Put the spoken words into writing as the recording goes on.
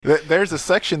There's a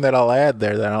section that I'll add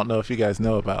there that I don't know if you guys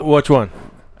know about. Which one?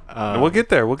 We'll get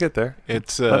there.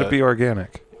 It's Let it be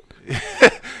organic.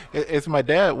 it's my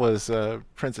dad was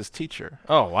Prince's teacher.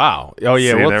 Oh, wow. Oh,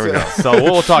 yeah. See, there we go. So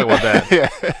we'll talk about that. Yeah.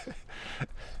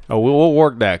 Oh, we'll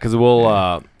work that because we'll.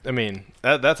 I mean,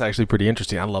 that's actually pretty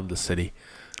interesting. I love this city.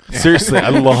 Seriously, I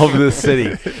love this city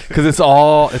because it's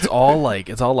all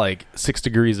like 6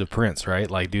 degrees of Prince, right?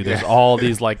 Like, dude, there's all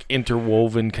these like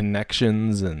interwoven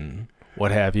connections and what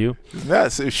have you.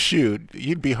 That's shoot.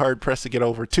 You'd be hard pressed to get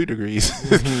over 2 degrees.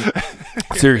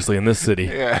 Seriously, in this city,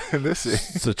 Yeah, this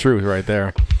is. it's the truth right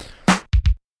there.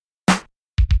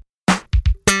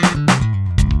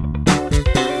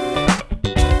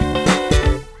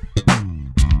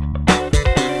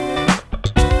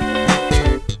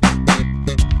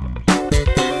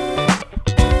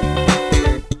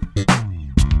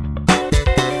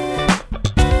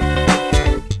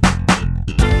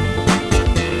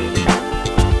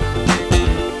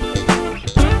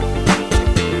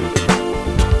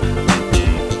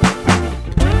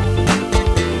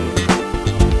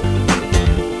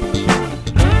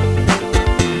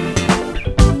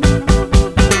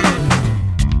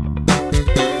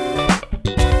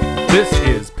 This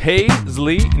is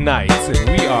Paisley Nights, and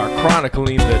we are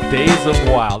chronicling the days of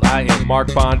wild. I am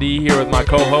Mark Bondi here with my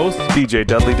co-host, DJ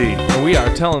Dudley D. and we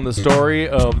are telling the story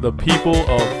of the people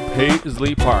of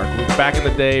Paisley Park. Back in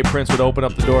the day, Prince would open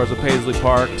up the doors of Paisley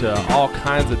Park to all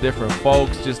kinds of different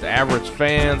folks, just average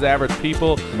fans, average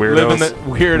people. Weirdos.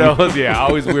 Weirdos, yeah,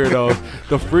 always weirdos.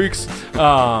 The freaks.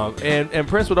 And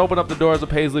Prince would open up the doors of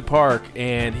Paisley Park,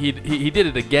 and he did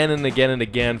it again and again and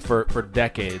again for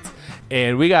decades.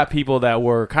 And we got people that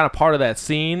were kind of part of that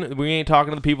scene. We ain't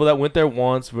talking to the people that went there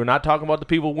once. We're not talking about the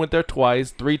people who went there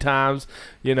twice, 3 times.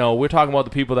 You know, we're talking about the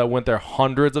people that went there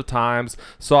hundreds of times,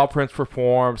 saw Prince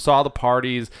perform, saw the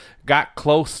parties, got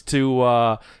close to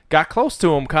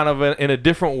him kind of in a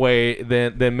different way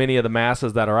than many of the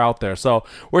masses that are out there. So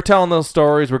we're telling those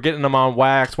stories. We're getting them on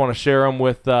wax. Want to share them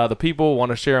with the people. Want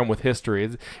to share them with history.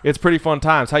 It's pretty fun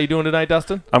times. How you doing tonight,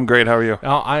 Dustin? I'm great. How are you?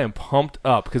 Oh, I am pumped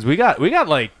up because we got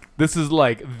like. This is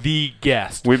like the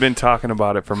guest. We've been talking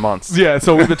about it for months. Yeah,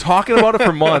 so we've been talking about it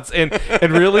for months. And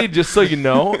really, just so you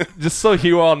know, just so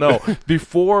you all know,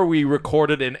 before we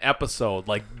recorded an episode,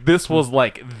 like this was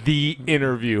like the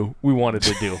interview we wanted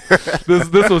to do.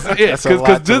 This was it. That's a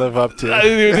lot to live up to.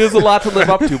 There's a lot to live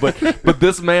up to, but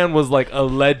this man was like a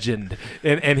legend.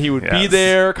 And he would be Yes.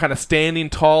 there kind of standing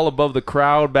tall above the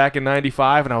crowd back in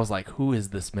 95. And I was like, who is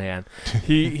this man?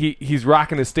 He's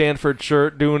rocking his Stanford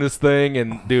shirt, doing his thing.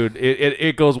 And dude,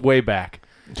 it goes way back.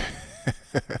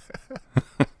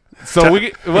 So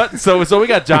we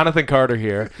got Jonathan Carter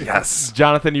here. Yes.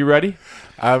 Jonathan, you ready?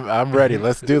 I'm ready.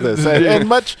 Let's do this. And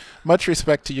much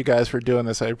respect to you guys for doing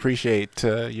this. I appreciate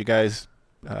you guys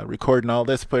recording all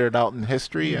this, put it out in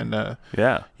history, and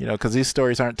Yeah. you know, because these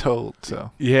stories aren't told.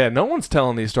 So Yeah, no one's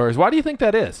telling these stories. Why do you think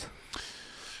that is?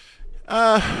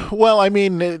 well, I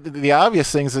mean, the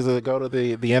obvious things is to go to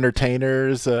the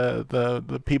entertainers,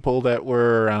 the people that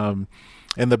were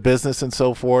in the business and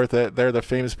so forth. That they're the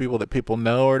famous people that people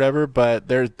know or whatever. But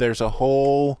there's a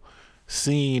whole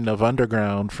scene of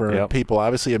underground for Yep. people,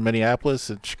 obviously in Minneapolis,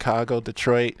 and Chicago,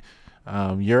 Detroit,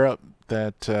 Europe,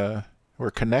 that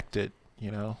were connected. You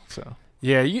know, so.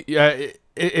 Yeah,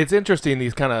 it's interesting,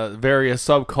 these kind of various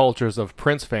subcultures of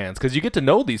Prince fans, because you get to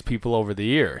know these people over the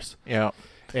years. Yeah.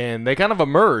 And they kind of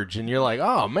emerge, and you're like,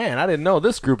 oh, man, I didn't know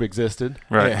this group existed.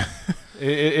 Right. Yeah.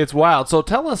 It's wild. So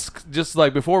tell us, just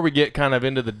like before we get kind of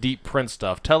into the deep Prince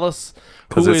stuff, tell us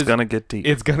Because who it's is- going to get deep.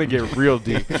 It's going to get real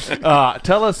deep.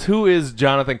 Tell us, who is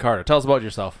Jonathan Carter? Tell us about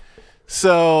yourself.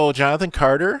 So Jonathan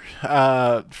Carter,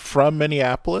 from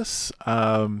Minneapolis,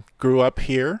 grew up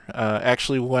here.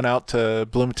 Actually went out to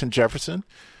Bloomington, Jefferson,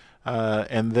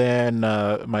 and then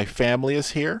my family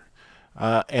is here.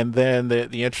 And then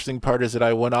the interesting part is that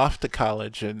I went off to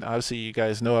college, and obviously you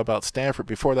guys know about Stanford.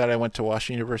 Before that, I went to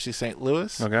Washington University, St.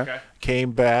 Louis. Okay.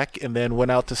 Came back, and then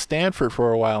went out to Stanford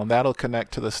for a while, and that'll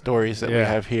connect to the stories that we Yeah.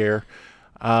 have here.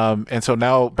 And so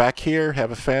now back here,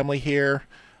 have a family here,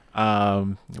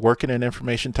 working in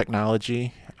information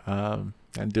technology, and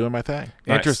doing my thing.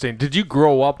 Nice. Interesting. Did you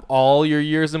grow up all your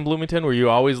years in Bloomington? Were you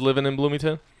always living in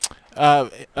Bloomington?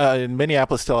 In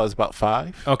Minneapolis till I was about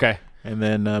 5, Okay. and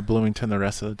then Bloomington the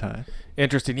rest of the time.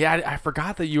 Interesting. Yeah, I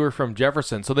forgot that you were from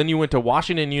Jefferson. So then you went to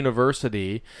Washington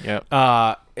University. Yep.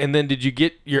 And then did you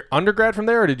get your undergrad from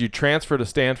there, or did you transfer to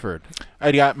Stanford?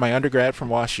 I got my undergrad from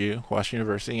Washington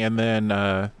University, and then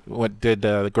did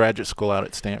the graduate school out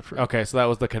at Stanford. Okay, so that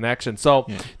was the connection. So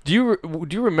Yeah. do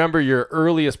you remember your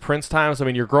earliest Prince times? I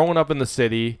mean, you're growing up in the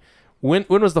city. When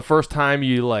was the first time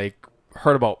you like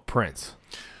heard about Prince?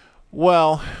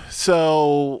 Well,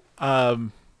 so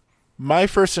my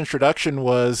first introduction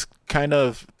was kind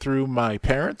of through my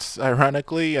parents,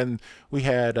 ironically, and we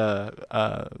had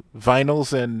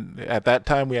vinyls, and at that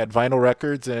time we had vinyl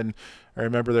records, and I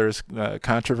remember there was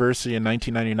controversy in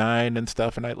 1999 and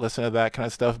stuff, and I listened to that kind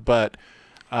of stuff. But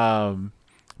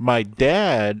my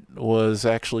dad was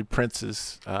actually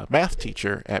Prince's math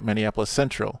teacher at Minneapolis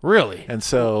Central. Really? And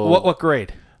so What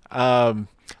grade? I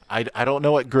don't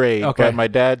know what grade, Okay. but my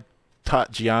dad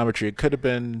taught geometry. It could have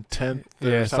been 10th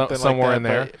or something somewhere like that. in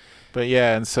there. But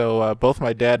yeah, and so both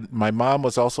my mom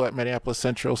was also at Minneapolis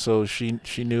Central, so she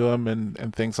knew him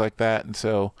and things like that. And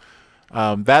so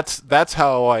that's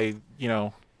how I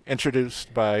introduced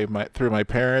through my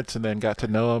parents, and then got to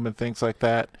know him and things like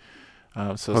that.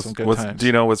 So some good times. Do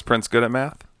you know, was Prince good at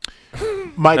math?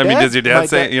 Does your dad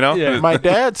say, Yeah. My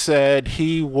dad said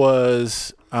he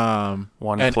was 1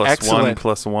 an plus excellent, 1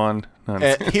 plus 1.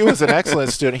 he was an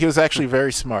excellent student. He was actually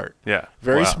very smart. Yeah.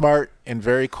 Very Wow. smart and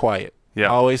very quiet. Yeah.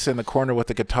 Always in the corner with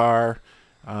the guitar,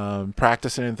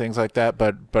 practicing and things like that,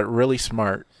 but really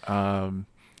smart.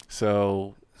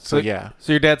 So yeah.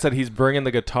 So your dad said he's bringing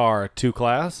the guitar to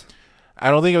class? I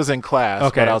don't think it was in class,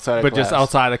 Okay. but outside of class. just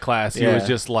outside of class, he Yeah. was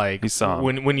just like, He saw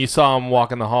him. when you saw him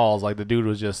walking the halls, like the dude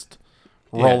was just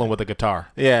rolling with the guitar.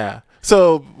 Yeah.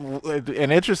 So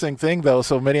an interesting thing, though,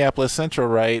 so Minneapolis Central,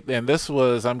 right? And this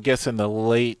was, I'm guessing, the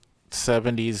late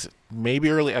 70s, maybe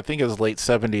early, I think it was late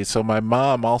 70s. So my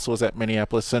mom also was at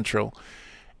Minneapolis Central.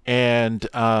 And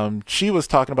she was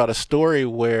talking about a story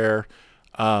where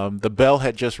the bell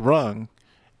had just rung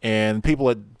and people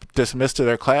had dismissed to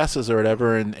their classes or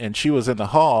whatever. And she was in the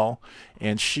hall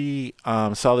and she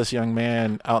saw this young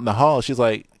man out in the hall. She's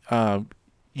like,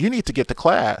 you need to get to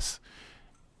class.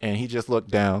 And he just looked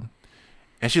down.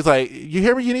 And she's like, you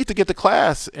hear me? You need to get to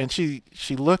class. And she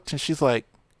looked and she's like,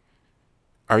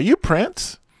 are you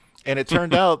Prince? And it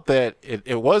turned out that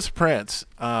it was Prince,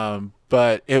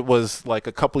 but it was like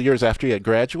a couple years after he had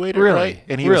graduated, Really? right?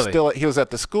 And he Really? was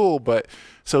at the school, but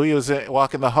so he was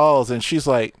walking the halls, and she's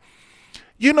like,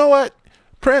 you know what,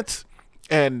 Prince?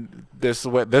 And this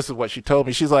is what she told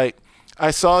me. She's like, I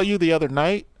saw you the other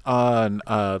night on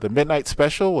the Midnight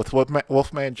Special with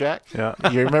Wolfman Jack. Yeah.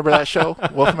 You remember that show,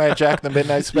 Wolfman Jack, the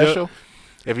Midnight Special?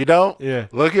 If you don't, Yeah.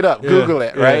 look it up, Yeah. Google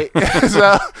it, Yeah. right?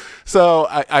 so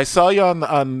I saw you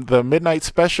on the Midnight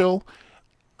Special.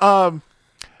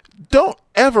 Don't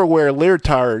ever wear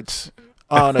leotards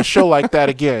on a show like that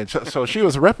again. So she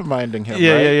was reprimanding him,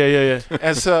 Yeah, right? yeah.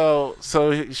 And so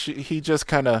he just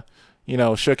kind of,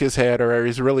 shook his head, or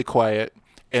he's really quiet.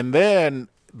 And then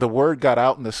the word got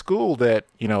out in the school that,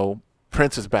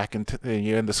 Prince is back in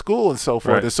the school and so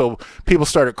forth. Right. And so people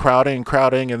started crowding.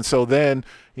 And so then,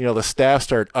 the staff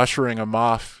started ushering him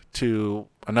off to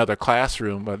another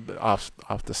classroom off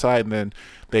the side. And then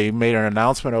they made an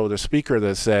announcement over the speaker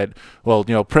that said, well,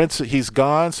 Prince, he's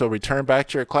gone, so return back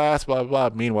to your class, blah, blah,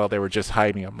 blah. Meanwhile, they were just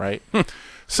hiding him, right?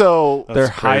 So They're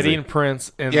That's crazy. hiding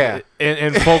Prince, and Yeah.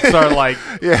 and folks are like,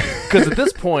 yeah. because at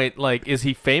this point, like, is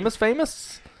he famous?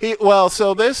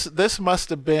 So this must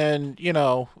have been,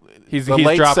 He's the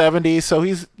late dropped- 70s. So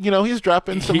he's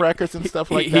dropping some He- records and stuff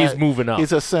like that. He's moving up.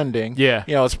 He's ascending. Yeah.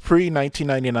 It's pre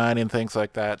 1999 and things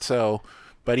like that. So,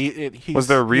 but he's Was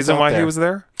there a reason out why there. he was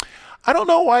there? I don't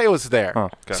know why it was there. Oh,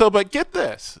 okay. So, but get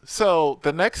this. So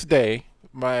the next day,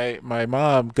 my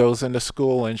mom goes into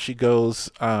school and she goes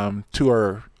to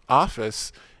her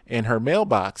office in her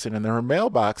mailbox, and in her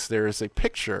mailbox there is a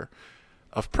picture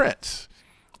of Prince,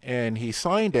 and he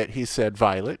signed it. He said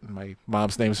Violet, and my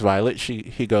mom's name's Violet.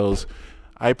 He goes,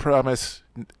 I promise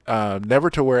never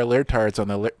to wear leotards on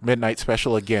the Midnight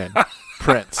Special again.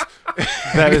 Prince.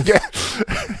 That is,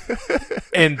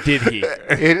 and did he?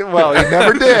 He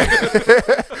never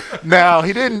did. Now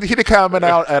he didn't comment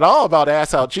out at all about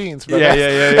ass out jeans. But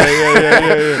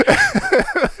Yeah.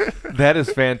 That is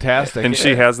fantastic. And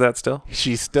she has that still?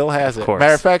 she still has it. course.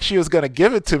 Matter of fact, she was going to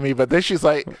give it to me, but then she's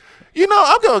like,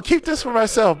 I'm going to keep this for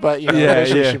myself. But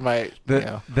eventually she might.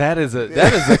 That is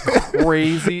a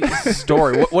crazy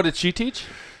story. What did she teach?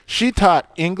 She taught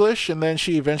English, and then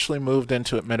she eventually moved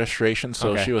into administration. So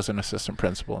Okay. she was an assistant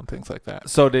principal and things like that.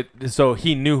 So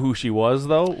he knew who she was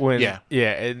though Yeah.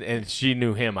 and she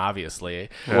knew him obviously.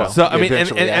 Yeah. So I mean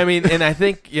Eventually, yeah. and I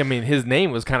think his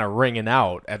name was kind of ringing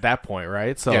out at that point,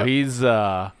 right? So Yeah. he's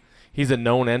a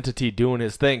known entity doing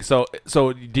his thing. So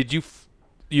did you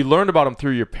learned about him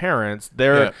through your parents?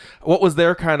 Yeah. What was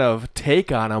their kind of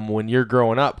take on him when you're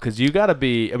growing up? Because you got to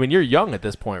be. I mean, you're young at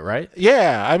this point, right?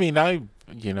 Yeah, I mean, I'm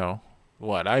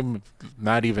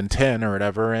not even 10 or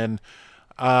whatever, and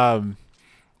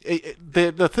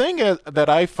The thing that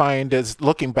I find is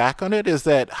looking back on it is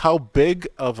that how big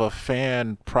of a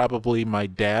fan probably my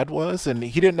dad was, and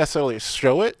he didn't necessarily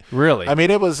show it. Really? I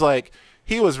mean, it was like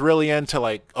he was really into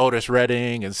like Otis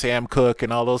Redding and Sam Cooke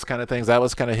and all those kind of things. That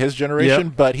was kind of his generation,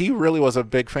 Yep. but he really was a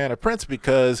big fan of Prince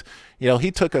because,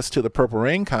 he took us to the Purple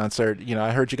Rain concert.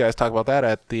 I heard you guys talk about that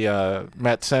at the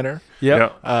Met Center.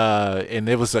 Yep. Yeah. And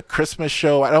it was a Christmas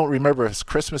show. I don't remember if it's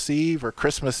Christmas Eve or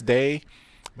Christmas Day,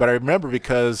 but I remember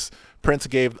because Prince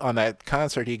on that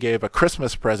concert, he gave a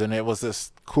Christmas present. It was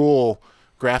this cool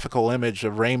graphical image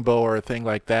of rainbow or a thing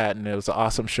like that, and it was an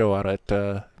awesome show out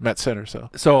at Met Center.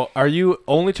 So are you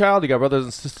only child? You got brothers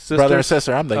and sisters? Brother and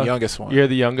sister. I'm the youngest one. You're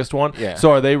the youngest one? Yeah.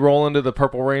 So are they rolling to the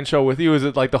Purple Rain show with you? Is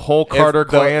it like the whole Carter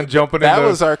clan jumping in? That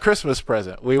was our Christmas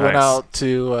present. We went Nice. out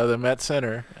to the Met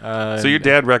Center. So your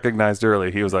dad recognized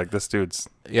early. He was like, "This dude's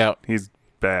Yeah. he's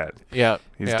bad. Yeah.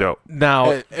 He's yeah. dope." Now,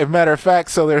 As a matter of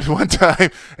fact, so there's one time,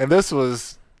 and this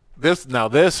was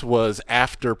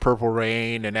after Purple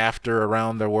Rain and after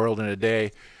Around the World in a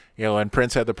Day, and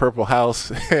Prince had the Purple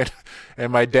House,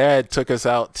 and my dad took us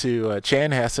out to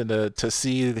Chanhassen to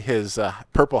see his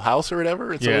Purple House or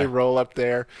whatever, and so Yeah. we roll up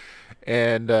there,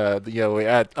 and we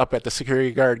up at the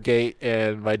security guard gate,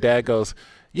 and my dad goes,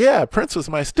 "Yeah, Prince was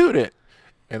my student,"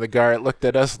 and the guard looked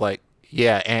at us like,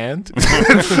 "Yeah, and?"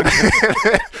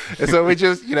 And so we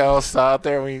just, saw out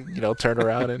there, and we, turned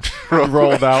around and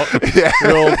rolled out, Yeah.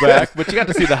 rolled back. But you got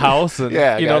to see the house, and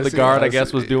Yeah, I got to the see the guard, I house.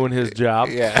 guess, was doing his job.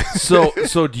 Yeah. So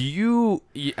do you?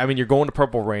 I mean, you're going to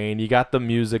Purple Rain. You got the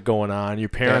music going on. Your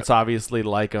parents obviously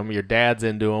like them. Your dad's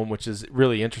into them, which is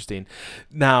really interesting.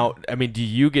 Now, I mean, do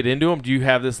you get into them? Do you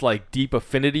have this like deep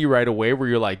affinity right away, where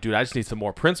you're like, dude, I just need some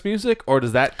more Prince music, or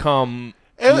does that come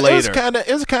It later? was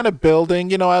kind of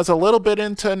building. I was a little bit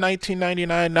into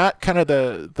 1999, not kind of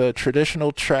the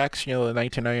traditional tracks, the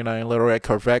 1999 Little Red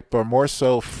Corvette, but more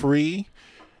so Free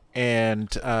and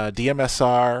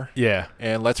DMSR Yeah.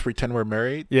 and Let's Pretend We're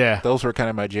Married. Yeah. Those were kind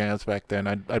of my jams back then.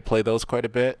 I'd play those quite a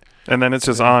bit. And then it's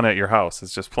just on at your house.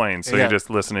 It's just playing, so Yeah. you're just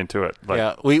listening to it. Like,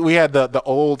 Yeah, we had the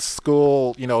old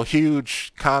school,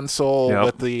 huge console Yep.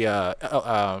 with the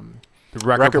The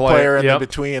record player in Yep.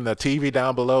 between, the TV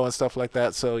down below and stuff like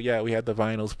that. So yeah, we had the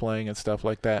vinyls playing and stuff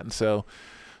like that. And so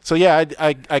yeah,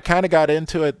 I kind of got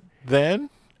into it then.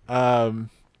 And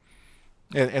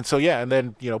so yeah, and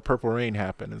then Purple Rain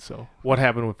happened, and so What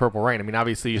happened with Purple Rain? I mean,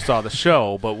 obviously you saw the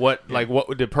show, but what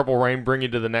did Purple Rain bring you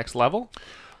to the next level?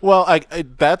 well, I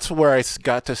that's where I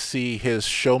got to see his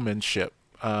showmanship.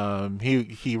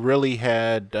 He really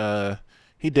had.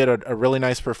 He did a really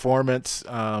nice performance.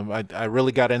 I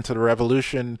really got into the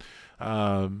Revolution.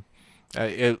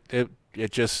 It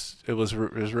was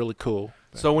really cool.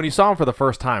 So when you saw him for the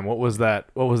first time, what was that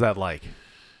like?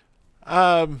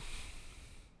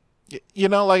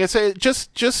 Like I said,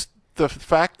 just the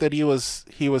fact that he was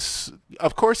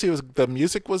of course the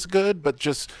music was good, but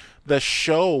just the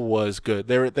show was good.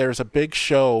 There's a big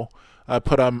show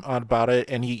put on about it,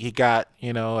 and he got,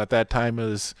 at that time it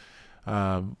was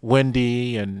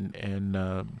Wendy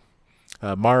and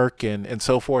Mark and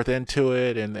so forth into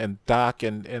it, and Doc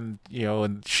and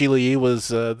Sheila E. was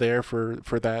there for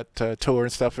that tour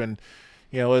and stuff, and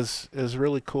it was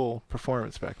really cool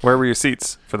performance back then. where were your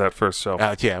seats for that first show?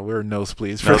 Yeah, we were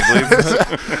nosebleeds.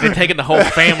 They're taking the whole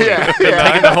family. Yeah, They're yeah.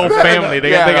 taking the whole family.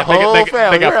 They Yeah, got the whole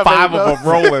family. they got We're five having of them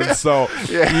rolling, so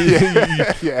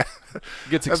yeah. it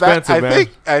gets expensive, man.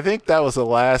 I think that was the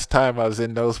last time I was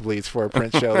in nosebleeds for a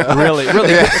Prince show. Though. Really.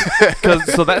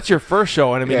 So that's your first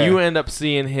show, and I mean, Yeah. you end up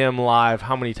seeing him live.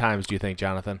 How many times do you think,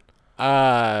 Jonathan?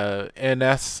 In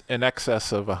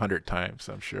excess of 100 times,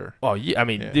 I'm sure. Oh, I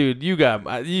mean, Yeah. dude, you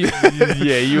got you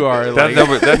are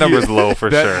That number is low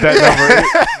for sure.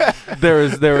 That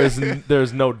number,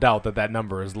 there's no doubt that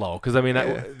number is low, because I mean,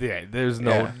 there's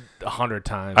no Yeah. 100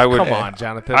 times. I would- Come on,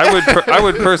 Jonathan. I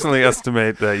would personally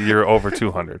estimate that you're over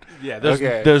 200. Yeah, there's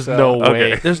Okay, no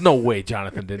way. Okay. There's no way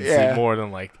Jonathan didn't Yeah. see more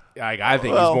than I think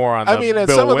he's Well, more on the I mean, and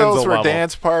Bill some of those Winslow were level.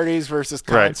 dance parties versus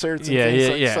Right. concerts. And Yeah, things yeah,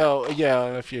 like, yeah. So yeah,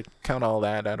 if you count all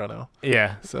that, I don't know.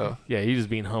 Yeah. So Yeah, he's just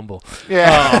being humble.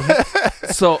 yeah,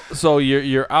 So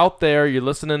you're out there, you're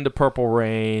listening to Purple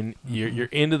Rain, you're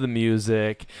into the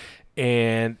music,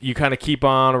 and you kind of keep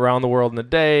on Around the World in a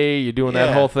Day. You're doing that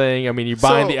Yeah. whole thing. I mean, you're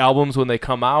buying So- the albums when they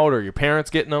come out, or your parents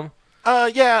getting them.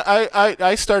 yeah.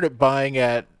 I started buying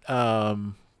at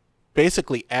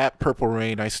basically at Purple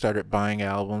Rain. I started buying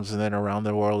albums, and then Around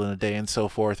the World in a Day and so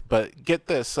forth. But get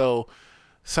this, so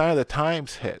Sign of the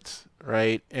Times hits,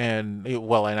 right? And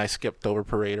I skipped over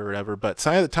Parade or whatever, but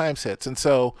Sign of the Times hits, and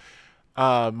so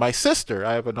my sister,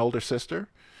 I have an older sister,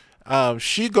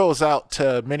 she goes out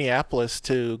to Minneapolis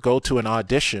to go to an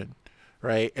audition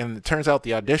right? And it turns out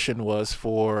the audition was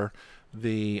for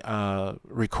the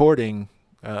recording,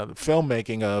 the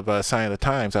filmmaking of Sign of the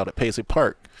Times out at Paisley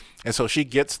Park. And so she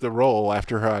gets the role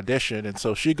after her audition, and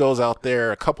so she goes out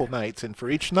there a couple nights, and for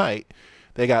each night,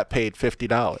 they got paid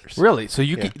 $50. Really? So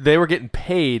they were getting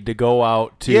paid to go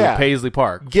out to Paisley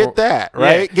Park. Get that,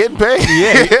 right? Yeah. Getting paid.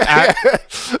 Yeah.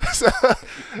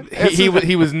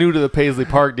 He was new to the Paisley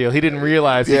Park deal. He didn't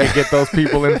realize he could get those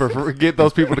people get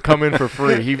those people to come in for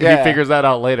free. He figures that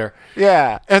out later.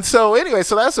 Yeah. And so anyway,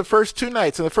 so that's the first 2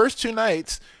 nights. And the first 2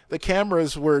 nights, the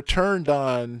cameras were turned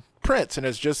on Prince, and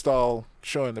it's just all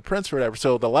showing the Prince or whatever.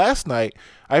 So the last night,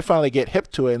 I finally get hip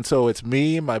to it, and so it's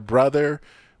me, my brother,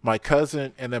 my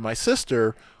cousin, and then my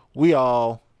sister. We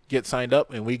all get signed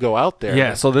up, and we go out there.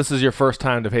 Yeah, so this is your first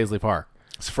time to Paisley Park.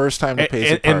 It's the first time to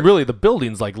Paisley Park. And really, the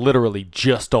building's like literally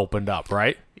just opened up,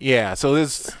 right? Yeah, so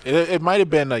it might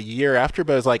have been a year after,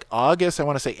 but it was like August, I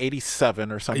want to say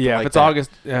 87 or something like that. Yeah, if it's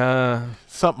August.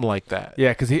 Something like that. Yeah,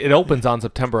 because it opens on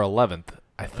September 11th.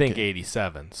 I think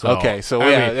 87. So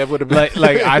that would have been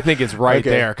like I think it's right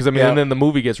there because and then the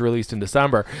movie gets released in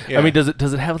December. Yeah. I mean, does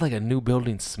it have like a new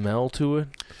building smell to it?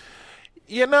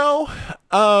 You know,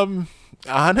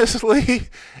 honestly,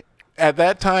 at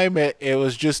that time it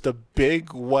was just a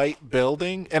big white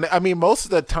building, and I mean most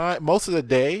of the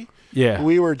day,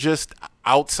 we were just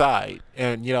outside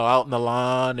and out in the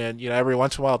lawn, and every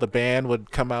once in a while the band would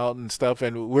come out and stuff,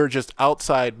 and we were just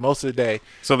outside most of the day.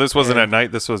 So this wasn't at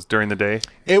night, this was during the day?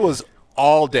 It was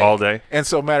all day. And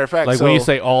so matter of fact, like when you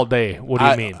say all day, what do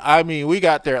you mean? I mean, we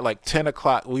got there at like 10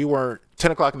 o'clock. We weren't 10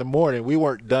 o'clock in the morning. We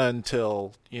weren't done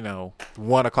till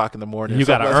 1 o'clock in the morning. You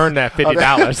got to earn that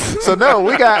 $50. So no,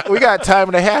 we got time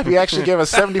and a half. He actually gave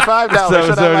us $75.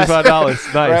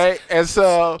 $75. Nice. Right? And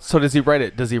so does he write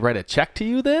it? Does he write a check to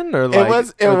you then, or like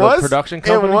it was production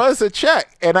company? It was a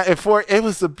check, and it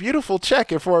was a beautiful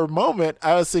check. And for a moment,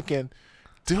 I was thinking,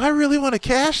 do I really want to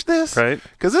cash this? Right.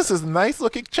 Because this is a nice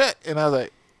looking check, and I was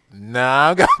like, nah,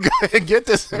 I'm gonna go ahead and get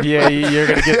this. Yeah, you're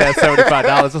gonna get that $75.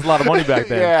 That's a lot of money back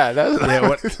then.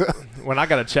 Yeah, when I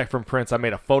got a check from Prince, I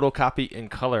made a photocopy in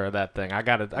color of that thing. I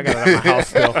got it at my house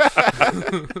still.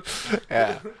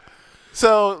 Yeah.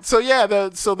 So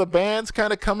the band's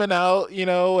kind of coming out,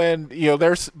 and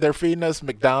they're feeding us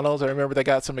McDonald's. I remember they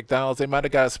got some McDonald's. They might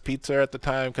have got us pizza at the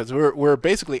time because we're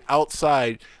basically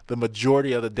outside the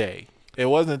majority of the day. It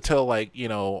wasn't until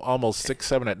almost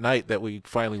 6-7 at night that we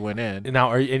finally went in.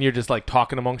 Now, and you're just like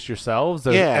talking amongst yourselves.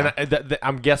 Yeah. And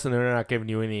I'm guessing they're not giving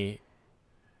you any,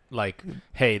 like,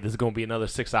 hey, this is going to be another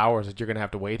 6 hours that you're going to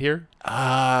have to wait here.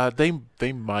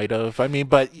 They might have. I mean,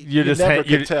 but you're just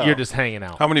hanging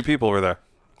out. How many people were there?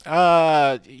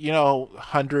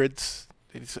 Hundreds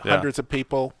of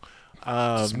people.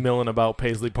 Just milling about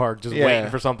Paisley Park, just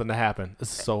waiting for something to happen. It's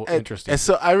so interesting. And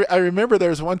so I remember there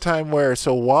was one time where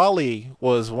Wally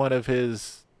was one of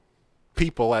his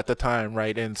people at the time,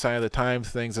 right, in Sign of the Times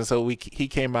things, and so he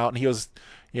came out and he was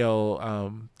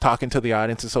talking to the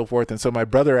audience and so forth, and so my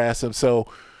brother asked him, so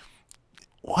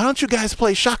why don't you guys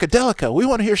play Shockadelica? We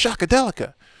want to hear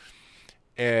Shockadelica.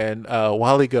 And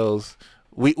Wally goes,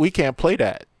 we can't play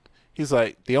that. He's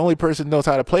like, the only person who knows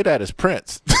how to play that is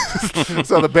Prince.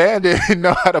 So the band didn't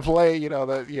know how to play,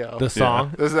 the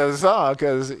song. The song,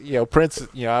 because Prince,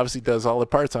 obviously does all the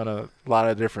parts on a lot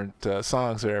of different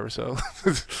songs or whatever. So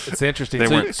it's interesting.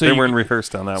 They weren't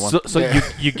rehearsed on that one. So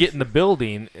you get in the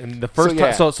building, and the first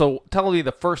time. So tell me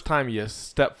the first time you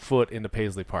step foot into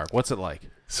Paisley Park. What's it like?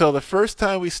 So the first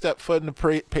time we stepped foot into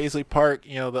Paisley Park,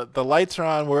 the lights are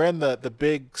on. We're in the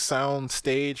big sound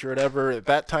stage or whatever. At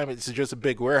that time, it's just a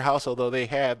big warehouse, although they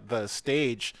had the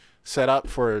stage set up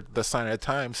for the Sign of the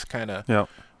Times kind of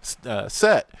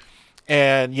set.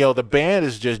 And, the band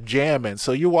is just jamming.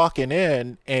 So you're walking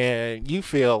in and you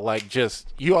feel like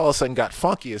you all of a sudden got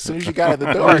funky as soon as you got in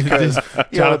the door because,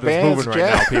 the band's moving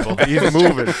right now, people. He's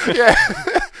moving. Yeah.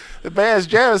 The band's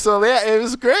jamming, so it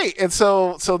was great. And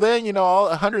so then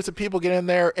all hundreds of people get in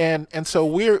there, and so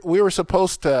we were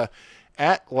supposed to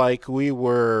act like we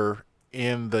were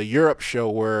in the Europe show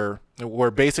where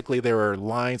basically there were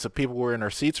lines of people were in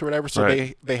our seats or whatever. So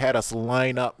they had us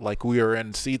line up like we were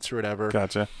in seats or whatever.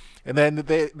 Gotcha. And then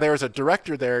there was a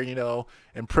director there,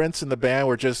 and Prince and the band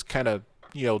were just kind of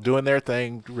doing their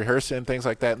thing, rehearsing things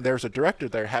like that. And there was a director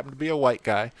there, happened to be a white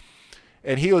guy.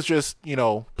 And he was just,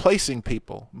 placing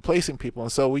people. And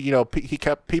so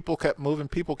people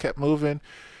kept moving.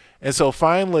 And so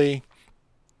finally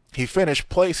he finished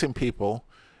placing people.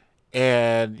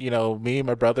 And, me,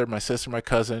 my brother, my sister, my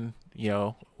cousin,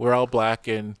 we're all black,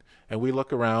 and we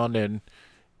look around and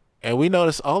we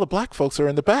notice all the black folks are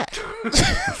in the back.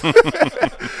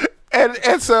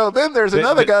 and so then there's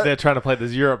another guy. They're trying to play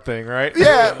this Europe thing, right?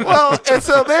 Yeah, well, and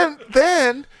so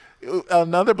then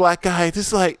another black guy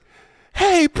just like,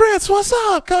 hey, Prince, what's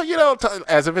up? Come,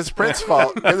 as if it's Prince's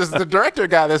fault. It's the director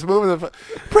guy that's moving the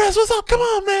Prince, what's up? Come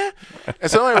on, man.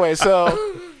 And so anyway,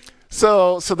 so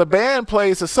the band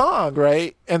plays a song,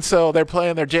 right? And so they're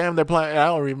playing their jam. They're playing. I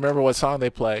don't remember what song they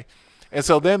play. And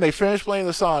so then they finish playing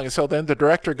the song. And so then the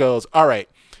director goes, all right,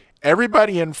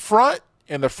 everybody in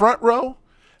the front row,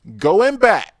 go in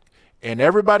back. And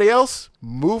everybody else,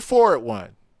 move forward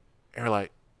one. And we're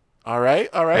like, all right.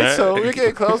 So we're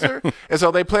getting closer. And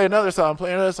so they play another song,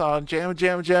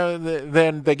 jam.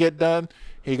 Then they get done.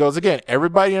 He goes again,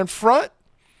 everybody in front,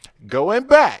 go in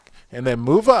back, and then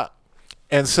move up.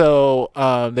 And so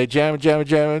they jam.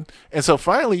 And so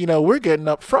finally, we're getting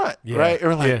up front, right? And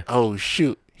we're like, oh,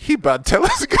 shoot. He about to tell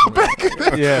us to go back.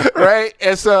 Yeah. Right?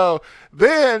 And so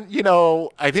then,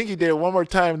 I think he did it one more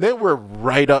time. Then we're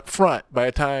right up front by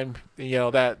the time,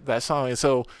 that song. And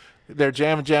so they're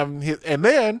jamming. And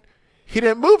then he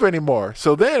didn't move anymore.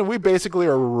 So then we basically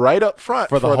are right up front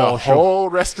for the whole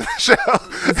rest of the show.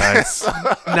 Nice.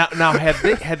 Now does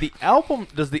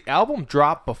the album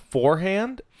drop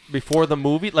beforehand? Before the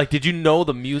movie? Like, did you know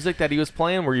the music that he was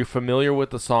playing? Were you familiar with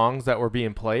the songs that were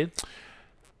being played?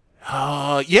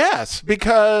 Yes,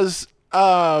 because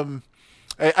I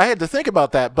had to think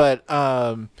about that, but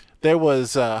there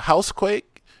was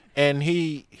Housequake, and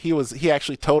he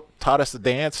actually taught us to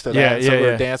dance to that. So we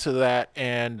were dancing to that,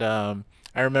 and I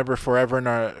remember Forever in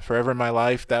My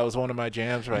Life. That was one of my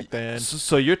jams right then.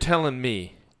 So you're telling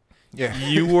me,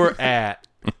 you were at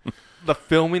the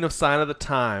filming of Sign of the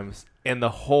Times and the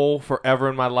whole Forever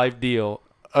in My Life deal.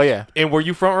 Oh yeah. And were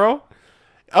you front row?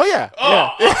 Oh yeah.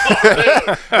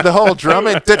 The whole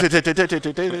drumming. I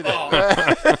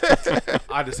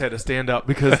just had to stand up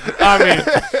because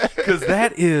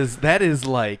that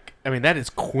is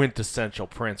quintessential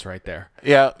Prince right there.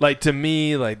 Yeah. Like, to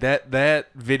me, like that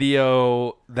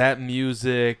video, that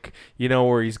music,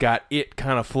 where he's got it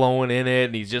kind of flowing in it,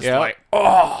 and he's just like,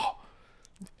 oh.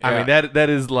 I mean, that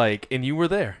is like, and you were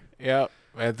there. Yeah.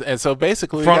 And so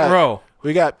basically front row.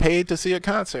 We got paid to see a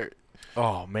concert.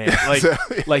 Oh man!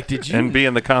 Like, did you and be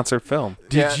in the concert film?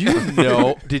 Did you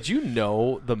know? Did you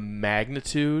know the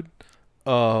magnitude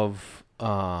of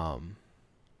what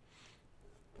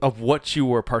you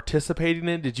were participating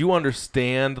in? Did you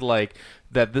understand like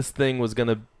that this thing was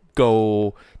gonna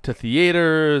go to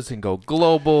theaters and go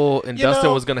global, and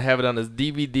Dustin was gonna have it on his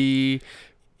DVD?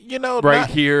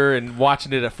 Here and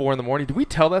watching it at 4 a.m. Did we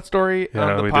tell that story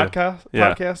on the podcast?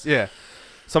 Yeah. Podcast? Yeah.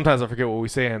 Sometimes I forget what we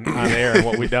say on air and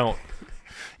what we don't.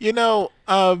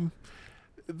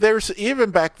 There's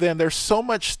even back then, there's so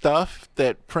much stuff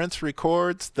that Prince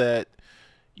records that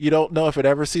you don't know if it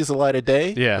ever sees the light of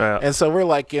day. Yeah. And so we're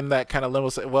like in that kind of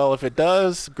limbo. Well, if it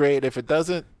does, great. If it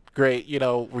doesn't, great.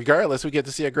 Regardless, we get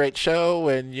to see a great show,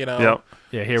 and Yep.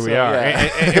 Yeah, here we are,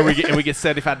 and we get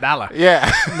 $75. Yeah.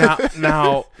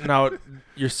 Now,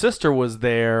 your sister was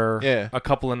there a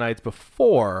couple of nights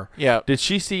before. Yeah. Did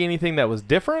she see anything that was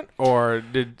different, or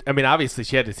obviously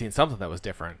she had to see something that was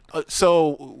different.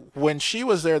 So when she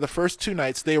was there, the first 2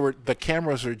 nights, the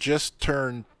cameras were just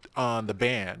turned on the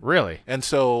band. Really? And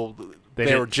so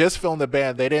they were just filming the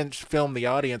band. They didn't film the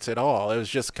audience at all. It was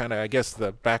just kind of, I guess,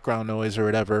 the background noise or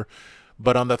whatever.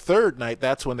 But on the 3rd night,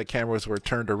 that's when the cameras were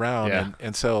turned around. Yeah.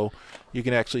 And so you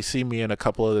can actually see me in a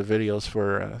couple of the videos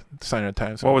for Sign of the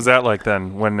Times. What was that like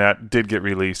then when that did get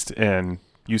released and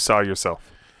you saw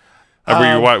yourself?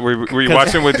 Were you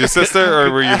watching with your sister,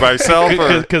 or were you by yourself?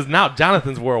 Because now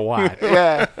Jonathan's worldwide.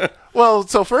 Yeah. Well,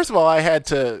 so first of all, I had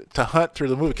to hunt through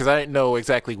the movie because I didn't know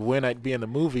exactly when I'd be in the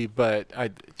movie. But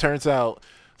it turns out,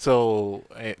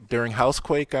 during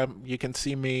Housequake, you can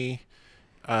see me.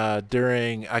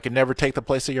 During I Can Never Take the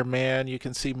Place of Your Man, you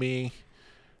can see me.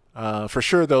 For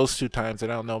sure, those 2 times.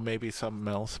 And I don't know, maybe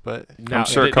something else, but I'm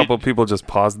sure a couple of people just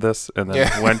paused this and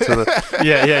then went to the.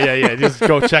 Yeah. Just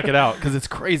go check it out because it's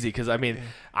crazy. Because I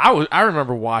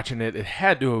remember watching it. It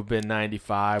had to have been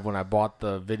 95 when I bought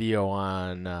the video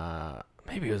on.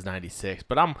 Maybe it was 96,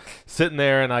 but I'm sitting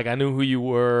there and like I knew who you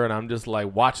were, and I'm just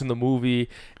like watching the movie,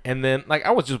 and then like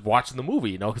I was just watching the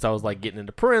movie, because I was like getting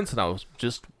into Prince, and I was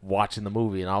just watching the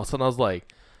movie, and all of a sudden I was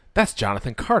like, "That's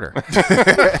Jonathan Carter."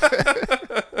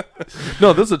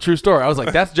 No, this is a true story. I was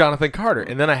like, "That's Jonathan Carter,"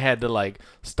 and then I had to like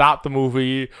stop the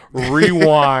movie,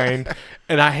 rewind,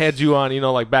 and I had you on,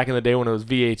 like back in the day when it was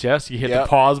VHS, you hit the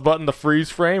pause button, the freeze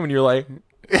frame, and you're like.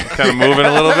 kind of moving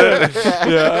a little bit.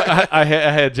 Yeah, I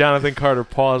had Jonathan Carter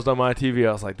paused on my TV.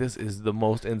 I was like, this is the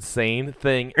most insane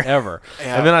thing ever.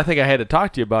 Yeah. And then I think I had to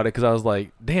talk to you about it because I was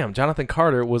like, damn, Jonathan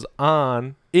Carter was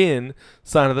in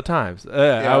Sign of the Times.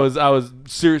 I was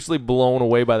seriously blown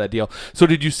away by that deal. So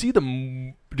did you see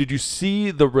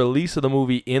the release of the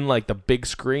movie in like the big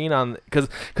screen on? Because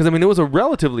I mean, it was a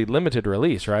relatively limited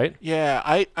release, right? Yeah,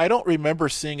 I don't remember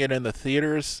seeing it in the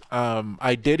theaters.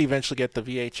 I did eventually get the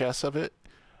VHS of it,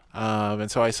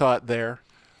 and so I saw it there.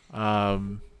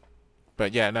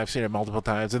 But yeah, and I've seen it multiple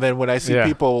times. And then when I see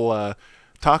people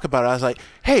talk about it, I was like,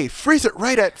 "Hey, freeze it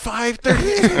right at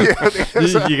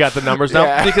 5:30." You got the numbers now,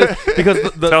 Yeah.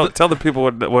 because Tell the people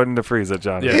when to freeze it,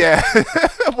 John. Yeah.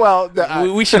 Well,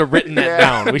 we should have written that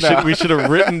Yeah. down. We should have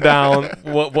written down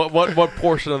what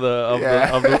portion of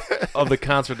the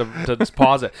concert to just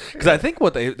pause it, because I think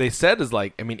what they said is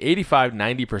like, I mean,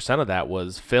 85-90% of that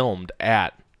was filmed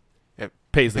at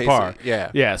Paisley Park.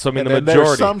 Yeah. So I mean, and the then majority.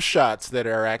 there's some shots that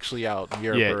are actually out in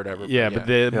Europe or whatever.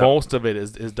 But most of it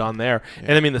is done there.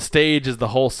 And I mean, the stage is the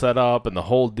whole setup and the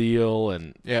whole deal,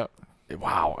 and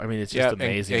wow, I mean, it's just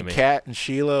amazing and to me. Kat and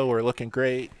Sheila were looking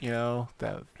great, so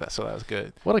that was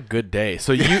good. What a good day.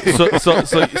 So you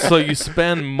so you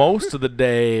spend most of the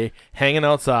day hanging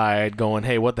outside going,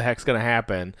 hey, what the heck's gonna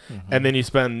happen? Mm-hmm. And then you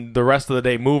spend the rest of the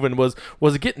day moving. Was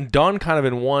it getting done kind of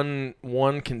in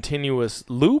one continuous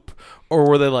loop, or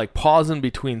were they like pausing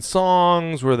between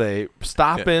songs? Were they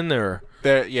stopping or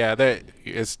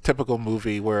It's typical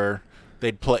movie where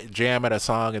they'd jam at a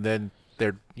song and then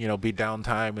there'd be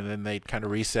downtime and then they'd kind of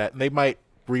reset and they might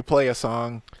replay a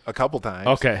song a couple times.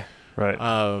 Okay. Right.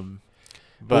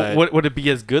 But would it be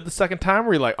as good the second time?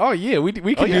 Where you're like, oh yeah, we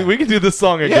can do this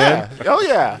song again. yeah, oh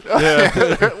yeah,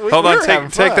 Hold on,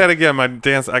 take that again. I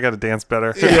got to dance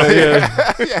better.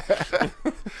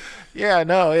 Yeah,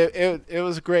 no, it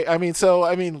was great. I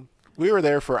mean, we were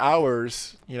there for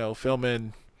hours,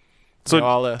 filming.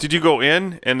 So did you go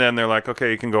in and then they're like,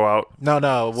 okay, you can go out?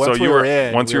 No. Once you were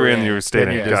in, you were staying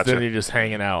in. Gotcha. Then you're just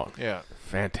hanging out. Yeah.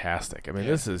 Fantastic. I mean,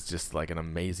 this is just like an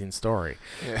amazing story.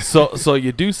 Yeah. So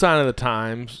you do Sign of the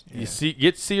Times. You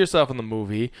get to see yourself in the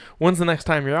movie. When's the next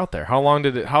time you're out there? How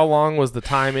long was the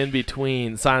time in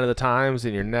between Sign of the Times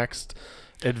and your next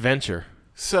adventure?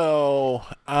 So,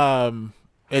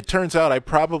 it turns out I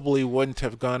probably wouldn't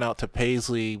have gone out to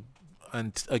Paisley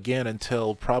again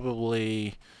until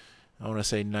probably, I want to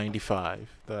say 95.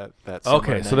 That's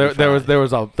okay. So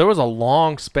there was a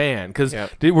long span because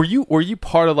were you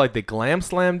part of like the Glam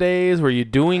Slam days? Were you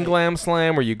doing Glam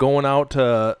Slam? Were you going out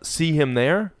to see him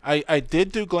there? I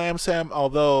did do Glam Slam,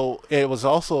 although it was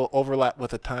also overlapped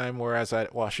with a time where I was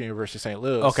at Washington University St.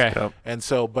 Louis. Okay. Yep. And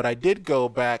so, but I did go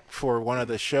back for one of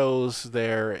the shows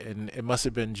there, and it must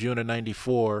have been June of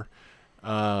 '94,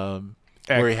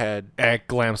 where he had at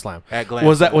Glam Slam. At Glam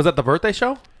was Slam. that the birthday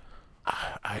show?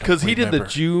 Because he did the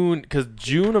June.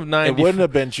 June of 90. It wouldn't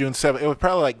have been June 7th. It was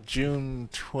probably like June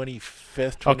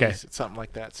 25th. Okay. Something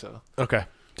like that. So. Okay.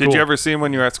 Did you ever see him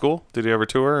when you were at school? Did you ever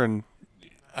tour? No.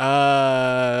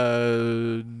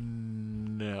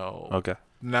 Okay.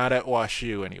 Not at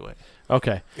WashU anyway.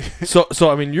 Okay. So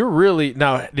I mean, you're really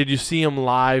now. Did you see him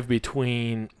live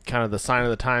between kind of the Sign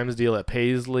of the Times deal at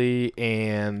Paisley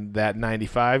and that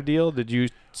 95 deal? Did you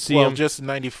see him? Just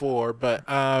 94, but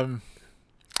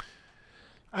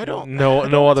I don't.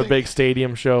 No other big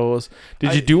stadium shows.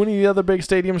 Did you do any of the other big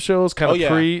stadium shows? Kind of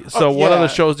pre. So what other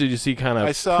shows did you see kind of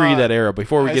pre that era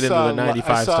before we get into the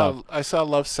 95 stuff? I saw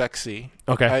Love Sexy.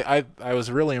 Okay. I was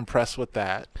really impressed with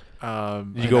that.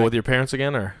 Did you go with your parents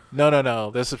again, or no?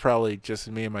 This is probably just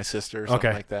me and my sister, or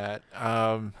something like that.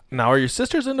 Now, are your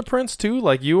sisters into Prince too,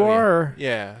 like you are? Or?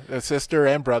 Yeah, the sister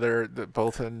and brother,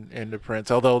 both into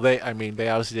Prince. Although they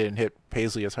obviously didn't hit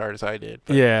Paisley as hard as I did.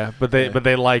 But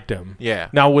they liked him. Yeah.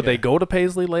 Now, would they go to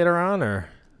Paisley later on, or?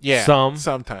 Yeah,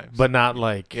 sometimes, but not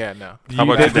like. Yeah, no. How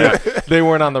about your dad? They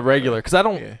weren't on the regular because I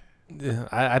don't. Yeah.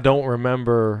 I don't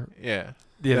remember. Yeah.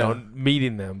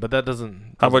 Meeting them, but that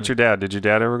doesn't. How about your dad? Did your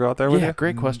dad ever go out there with you? Yeah,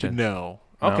 great question. No.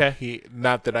 Okay.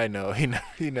 Not that I know.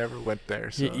 He never went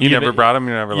there. So. You never brought him.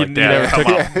 You never like, Dad, never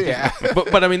come on. Yeah.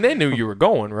 But I mean, they knew you were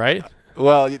going, right?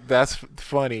 Well, that's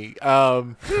funny.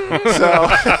 So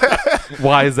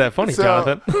why is that funny,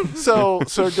 Jonathan? so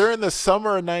during the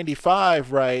summer of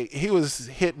 '95, right? He was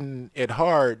hitting it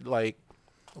hard, like.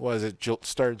 Was it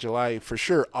started July for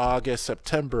sure? August,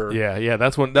 September. Yeah.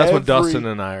 That's when Dustin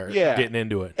and I are getting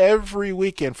into it. Every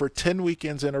weekend for 10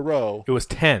 weekends in a row. It was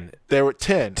 10. There were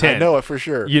 10. I know it for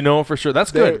sure. You know it for sure.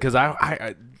 That's good because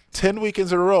I 10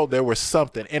 weekends in a row, there was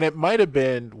something. And it might have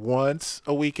been once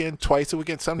a weekend, twice a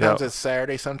weekend. Sometimes it's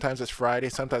Saturday, sometimes it's Friday,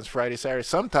 sometimes Friday, Saturday.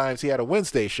 Sometimes he had a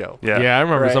Wednesday show. Yeah, I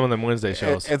remember Right. some of them Wednesday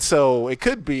shows. And so it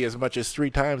could be as much as 3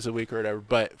 times a week or whatever.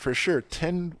 But for sure,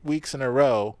 10 weeks in a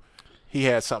row, he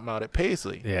had something out at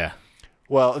Paisley. Yeah.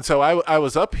 Well, and so I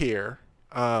was up here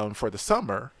for the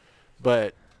summer,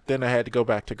 but then I had to go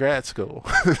back to grad school.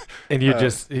 And you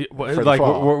the like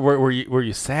fall. were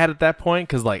you sad at that point?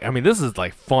 Because like I mean, this is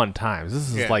like fun times. This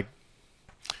is Yeah. like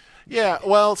Yeah,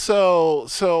 well, so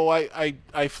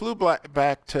I flew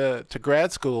back to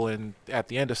grad school at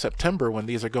the end of September when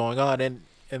these are going on, and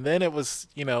then it was,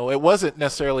 it wasn't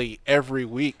necessarily every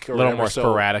week or a little whatever, more so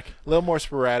sporadic. a little more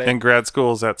sporadic And grad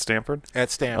school's at Stanford? at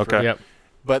Stanford. Okay. Yep.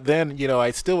 But then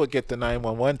I still would get the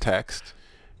 911 text,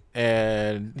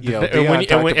 and And Dion when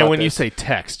talked about when you this. say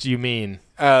text, you mean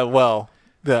well,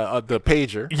 the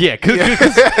pager. yeah,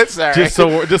 cause Sorry. just so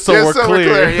we're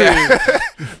clear. Yeah.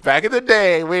 Back in the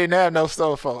day, we didn't have no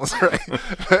cell phones, right?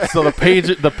 So the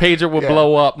pager would Yeah.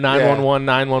 blow up 911,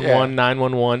 911, Yeah.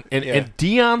 911, and Yeah. and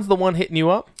Dion's the one hitting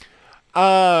you up.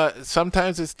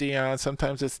 Sometimes it's Dion,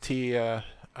 sometimes it's Tia.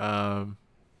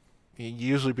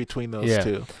 Usually between those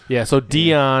two. Yeah. So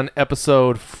Dion,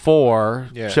 episode 4.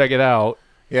 Yeah. Check it out.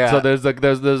 Yeah. So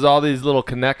there's all these little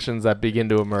connections that begin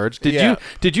to emerge. Yeah.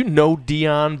 Did you know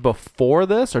Dion before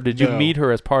this, or did you No. meet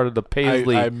her as part of the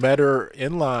Paisley? I met her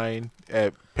in line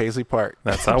at Paisley Park.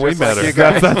 That's how we Just met like her. you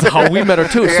guys. That's how we met her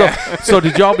too. Yeah. So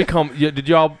did y'all become? Did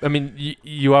y'all? I mean,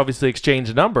 you obviously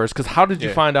exchanged numbers because how did you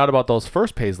Yeah. find out about those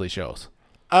first Paisley shows?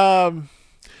 I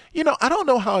don't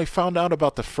know how I found out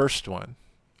about the first one.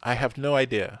 I have no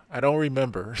idea. I don't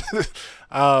remember.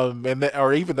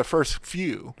 Or even the first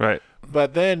few. Right.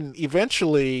 But then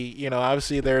eventually,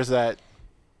 obviously there's that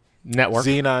Network.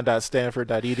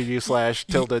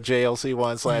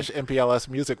 xenon.stanford.edu/tilde/JLC1/MPLS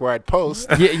music where I'd post.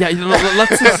 Yeah.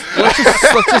 Let's just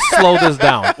slow this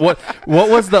down. What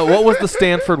was the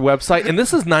Stanford website? And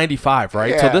this is 95,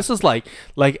 right? So Yeah. this is like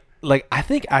I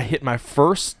think I hit my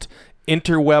first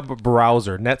interweb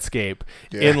browser, Netscape,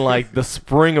 in like the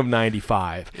spring of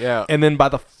 95. Yeah. And then by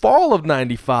the fall of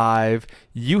 95,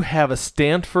 you have a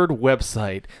Stanford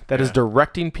website that is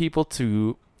directing people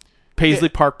to Paisley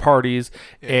Park parties,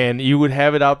 and you would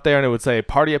have it out there and it would say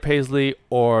party at Paisley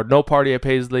or no party at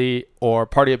Paisley or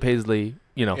party at Paisley,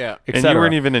 Yeah. et And cetera. you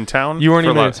weren't even in town? You weren't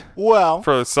for even like- Well,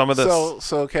 for some of this.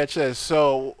 So catch this.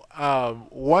 So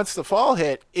once the fall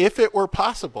hit, if it were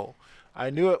possible, I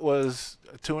knew it was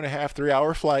a 2.5-3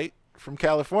 hour flight from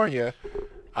California.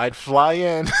 I'd fly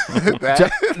in.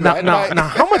 Now,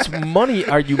 how much money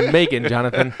are you making,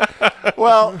 Jonathan?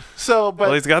 Well,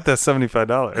 well, he's got that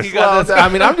 $75. I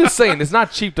mean, I'm just saying, it's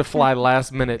not cheap to fly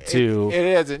last minute to. It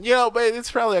isn't, but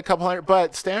it's probably a couple hundred.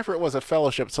 But Stanford was a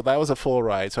fellowship, so that was a full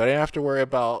ride. So I didn't have to worry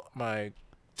about my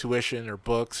tuition or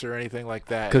books or anything like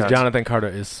that. Because Jonathan Carter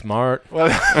is smart. Well,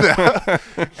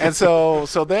 and so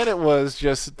then it was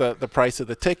just the price of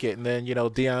the ticket, and then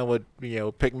Dion would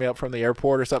pick me up from the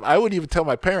airport or something. I wouldn't even tell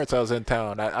my parents I was in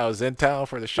town. I was in town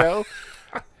for the show,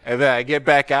 and then I get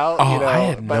back out. Oh, I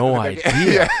had no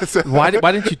idea. So- Why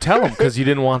didn't you tell them? Because you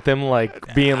didn't want them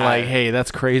being like, "Hey,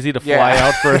 that's crazy to fly Yeah.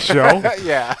 out for a show."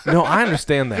 Yeah. No, I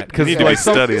understand that because You need to be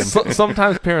studying.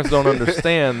 sometimes parents don't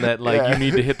understand that Yeah. you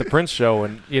need to hit the Prince show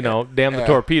and damn the Yeah.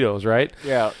 torpedoes, right?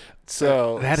 Yeah.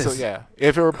 So That is- yeah.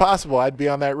 If it were possible, I'd be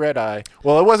on that red eye.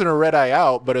 Well, it wasn't a red eye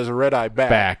out, but it was a red eye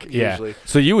back. Yeah. Usually.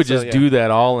 So you would So, just yeah. do that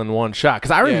all in one shot.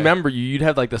 Because I Yeah. remember you'd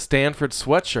have like the Stanford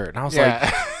sweatshirt, and I was Yeah.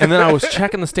 like, and then I was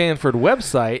checking the Stanford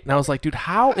website, and I was like, dude,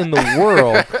 how in the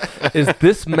world is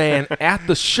this man at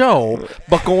the show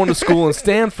but going to school in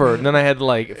Stanford? And then I had to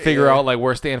like figure out like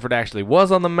where Stanford actually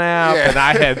was on the map, Yeah.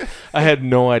 and I had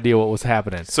no idea what was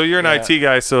happening. So you're an Yeah. IT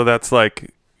guy, so that's like,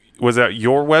 was that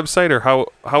your website or how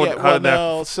Yeah, how well, did that?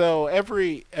 no. So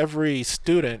every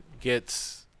student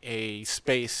gets a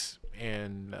space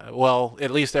in. At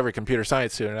least every computer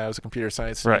science student. I was a computer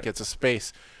science student. Right. Gets a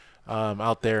space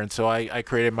out there, and so I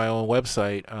created my own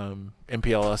website,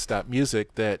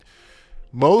 mpls.music. That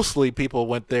mostly people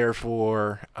went there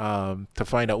for to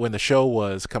find out when the show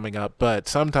was coming up. But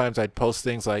sometimes I'd post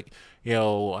things like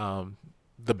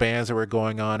the bands that were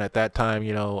going on at that time.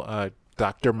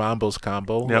 Dr. Mambo's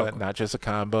Combo, Yep. Not Just a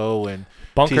Combo, and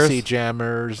Bunkers. TC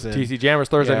Jammers, and TC Jammers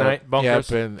Thursday night, Bunkers.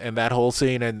 Yep, and that whole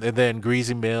scene, and then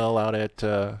Greasy Mill out at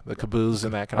the Caboose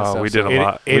and that kind of Oh, stuff. we did a So-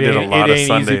 lot. We did a lot it of ain't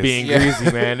Sundays. easy being Yeah.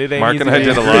 greasy, man. It ain't Mark easy and I being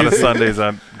did a lot of greasy. Sundays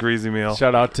on Greasy Meal,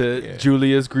 Shout out to Yeah.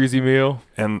 Julia's Greasy Meal.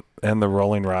 and and the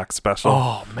Rolling Rock special.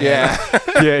 Oh man, Yeah.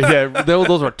 yeah.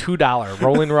 Those were $2.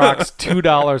 Rolling Rocks,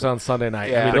 $2 on Sunday night.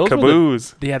 Yeah. I mean, The those were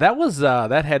Caboose. that was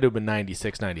that had to have been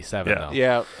 96, 97 Yeah. though.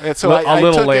 Yeah, and so A I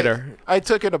little took later. I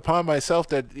took it upon myself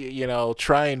to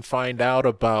try and find out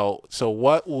about. So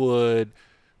what would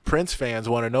Prince fans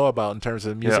want to know about in terms of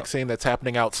the music Yeah. scene that's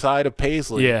happening outside of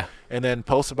Paisley? Yeah. and then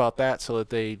post about that so that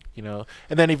they, and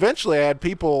then eventually I had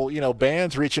people,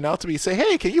 bands reaching out to me, say,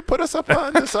 "Hey, can you put us up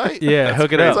on the site?" Yeah,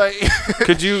 hook it It's up. like,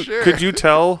 Could you Sure. could you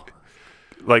tell?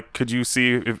 Like, could you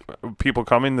see if people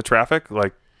coming the traffic?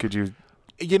 Like, could you?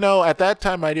 At that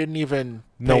time I didn't even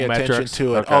No pay attention metrics.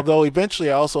 to it. Okay. Although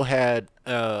eventually I also had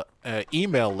an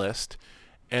email list,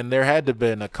 and there had to have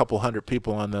been a couple hundred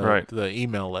people on Right. the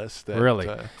email list. That, Really?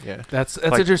 Yeah. That's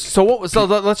Like- interesting. So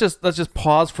let's just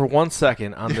pause for 1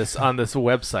 second on this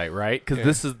website, right? Because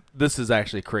Yeah. this is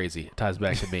actually crazy. It ties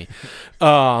back to me.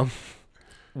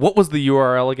 What was the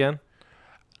URL again?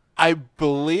 I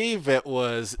believe it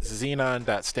was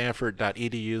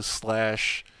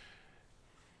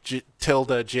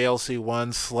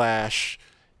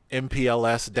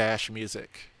xenon.stanford.edu/tilde/JLC1/MPLS-music.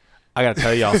 I gotta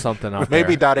tell y'all something out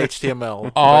Maybe there. .html.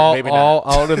 but all maybe not.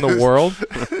 out in the world,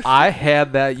 I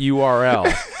had that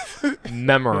URL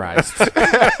memorized.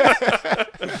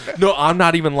 No, I'm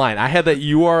not even lying. I had that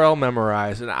URL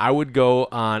memorized, and I would go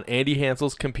on Andy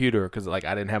Hansel's computer because, I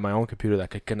didn't have my own computer that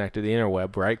could connect to the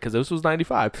interweb, right? Because this was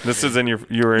 '95. This is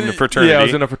you were in a fraternity. Yeah, I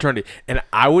was in a fraternity, and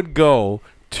I would go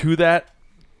to that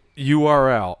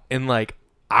URL, and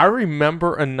I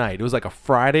remember a night. It was like a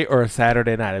Friday or a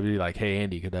Saturday night. I'd be like, "Hey,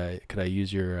 Andy, could I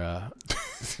use your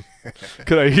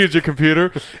could I use your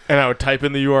computer?" And I would type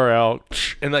in the URL,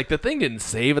 and the thing didn't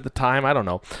save at the time. I don't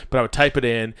know, but I would type it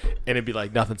in, and it'd be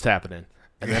like nothing's happening.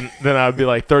 And then I would be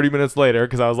like 30 minutes later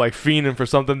because I was fiending for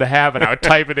something to have, and I would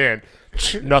type it in.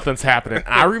 Nothing's happening.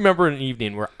 I remember an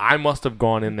evening where I must have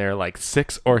gone in there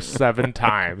 6 or 7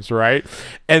 times, right?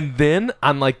 And then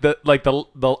on the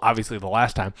obviously the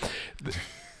last time,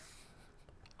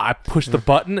 I pushed the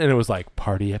button and it was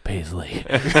 "Party at Paisley."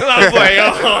 And I was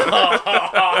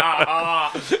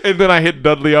like, and then I hit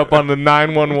Dudley up on the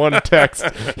 911 text.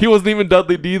 He wasn't even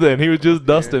Dudley D then. He was just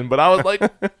Dustin. But I was like,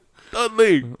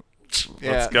 "Dudley."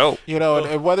 Yeah. Let's go.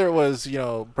 And whether it was,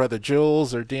 Brother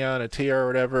Jules or Dion Atia or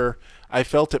whatever, I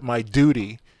felt it my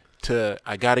duty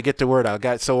I got to get the word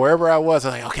out. So wherever I was,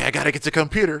 I'm like, okay, I got to get the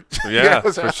computer. Yeah,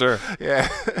 So- for sure. Yeah.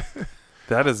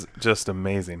 That is just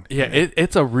amazing. Yeah,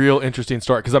 it's a real interesting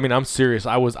story because I'm serious.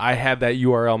 I had that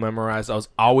URL memorized. I was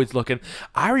always looking.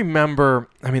 I remember.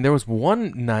 There was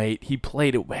one night he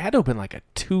played. It had to have been a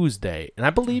Tuesday, and I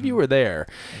believe you were there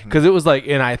because it was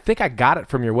and I think I got it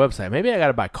from your website. Maybe I got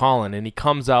it by calling. And he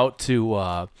comes out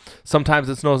to Sometimes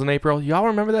It Snows in April. Y'all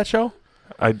remember that show?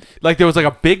 There was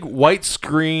a big white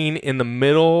screen in the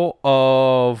middle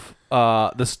of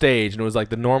the stage, and it was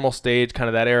the normal stage, kind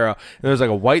of that era. And there was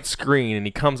a white screen, and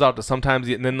he comes out to Sometimes,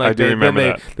 and then I do remember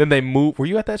that. Then they move. Were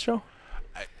you at that show?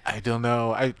 I don't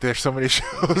know. There's so many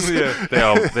shows. Yeah,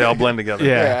 they all blend together.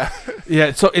 Yeah.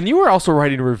 Yeah. So, and you were also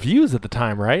writing reviews at the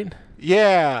time, right?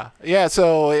 Yeah.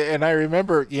 So, and I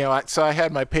remember, so I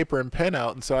had my paper and pen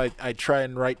out, and so I try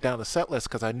and write down the set list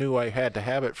because I knew I had to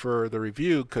have it for the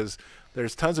review because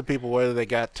there's tons of people, whether they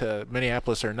got to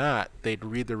Minneapolis or not, they'd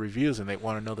read the reviews and they'd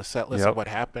want to know the set list Yep. of what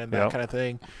happened, that Yep. kind of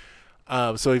thing.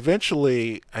 So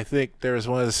eventually, I think there was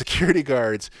one of the security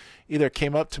guards either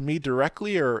came up to me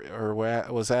directly or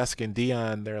was asking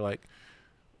Dion. They're like,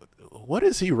 "What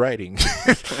is he writing?"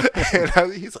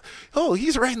 And he's like, "Oh,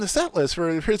 he's writing the set list for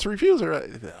his reviews."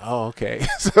 Oh, okay.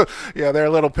 So yeah, they're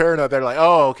a little paranoid. They're like,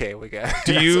 "Oh, okay, we got."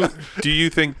 Do you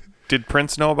think did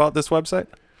Prince know about this website?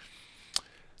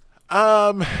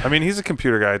 He's a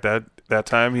computer guy at that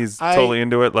time. He's totally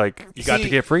into it. You got to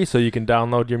get free so you can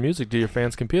download your music to your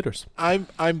fans' computers.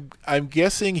 I'm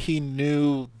guessing he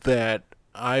knew that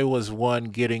I was one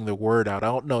getting the word out. I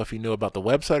don't know if he knew about the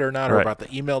website or not, or Right. about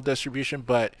the email distribution,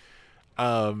 but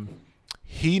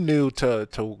he knew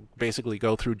to basically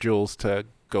go through Jules to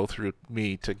go through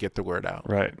me to get the word out.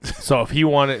 right. So if he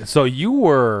wanted, so you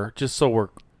were, just so we're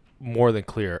more than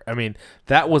clear,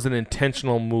 that was an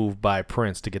intentional move by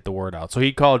Prince to get the word out. So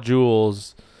he called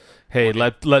Jules, "Hey,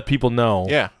 let people know."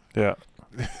 Yeah. Yeah.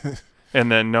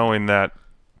 And then knowing that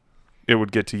it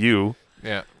would get to you.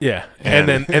 Yeah. Yeah, and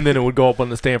then it would go up on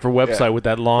the Stanford website Yeah. with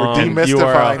that We're long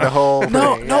demystifying URL. the whole thing.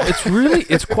 No, Yeah.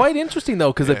 it's quite interesting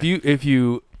though, because there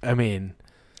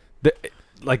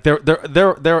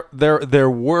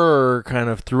were kind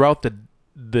of throughout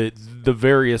the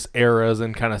various eras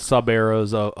and kind of sub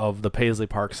eras of the Paisley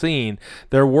Park scene,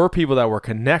 there were people that were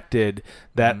connected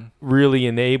that really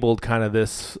enabled kind of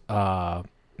this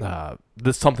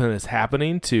this something that's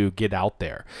happening to get out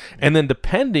there. And then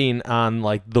depending on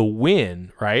like the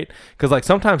wind, right? Because like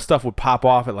sometimes stuff would pop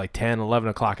off at like 10, 11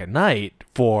 o'clock at night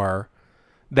for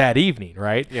that evening,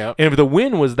 right? Yeah. And if the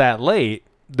wind was that late,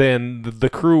 then the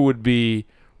crew would be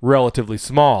relatively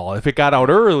small. If it got out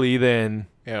early, then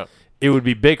Yeah. it would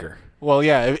be bigger. Well,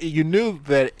 yeah, you knew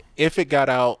that if it got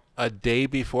out a day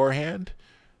beforehand,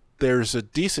 there's a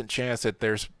decent chance that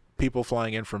there's people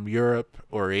flying in from Europe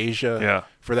or Asia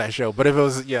for that show. But if it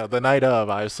was, the night of,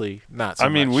 obviously not so I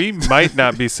mean, much. we might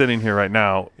not be sitting here right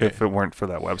now if it weren't for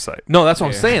that website. No, that's what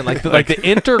I'm saying. Like the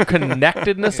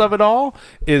interconnectedness of it all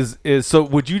is so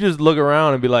would you just look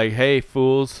around and be like, "Hey,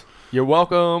 fools, you're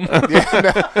welcome."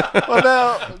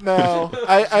 Well, no.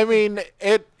 I mean,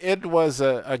 it was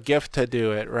a gift to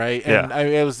do it, right? And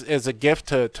it was a gift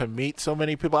to meet so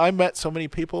many people. I met so many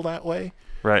people that way.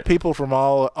 Right. People from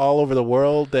all over the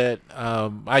world that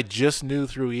I just knew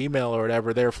through email or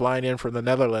whatever. They're flying in from the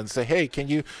Netherlands. Say, hey, can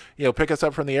you pick us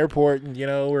up from the airport? And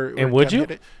we're would you?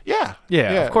 Yeah,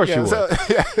 of course you would. So,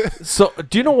 So,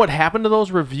 do you know what happened to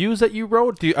those reviews that you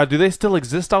wrote? Do they still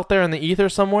exist out there in the ether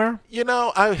somewhere?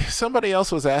 Somebody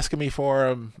else was asking me for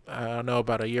them. I don't know,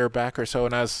 about a year back or so,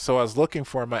 and I was looking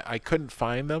for them. I couldn't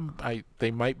find them. They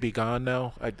might be gone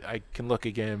now. I can look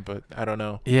again, but I don't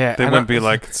know. Yeah, they wouldn't be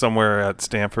like somewhere at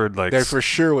Stanford. Like they for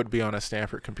sure would be on a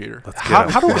Stanford computer.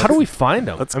 How do we find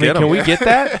them? Can we get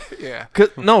that? Yeah.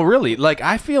 No, really. Like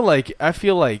I feel like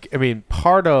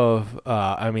part of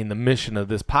the mission of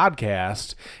this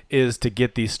podcast is to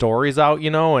get these stories out,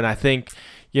 and I think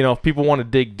if people want to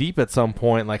dig deep at some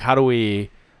point, like how do we?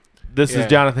 This is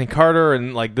Jonathan Carter,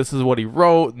 and like this is what he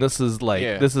wrote. And this is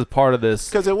this is part of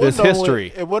this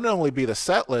history. It wouldn't only be the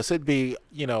set list; it'd be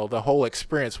the whole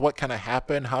experience. What kind of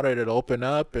happened? How did it open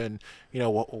up? And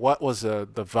what was the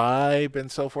vibe and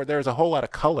so forth. There's a whole lot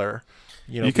of color.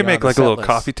 You can make like a little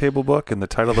coffee table book, and the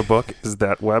title of the book is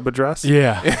that web address.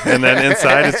 Yeah, and then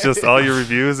inside it's just all your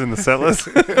reviews in the set list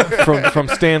from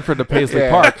Stanford to Paisley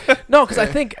Park. No, because I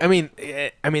think I mean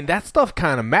that stuff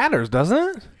kind of matters,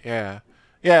 doesn't it? Yeah.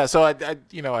 Yeah, so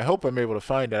I hope I'm able to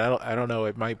find it. I don't know.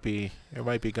 It might be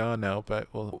gone now, but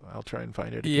I'll try and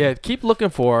find it again. Yeah, keep looking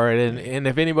for it, and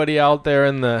if anybody out there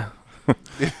in the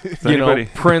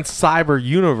Prince Cyber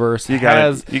universe you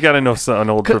gotta know an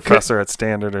old professor at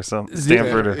Stanford or something.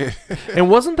 Stanford. And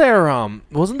wasn't there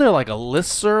like a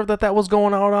listserv that was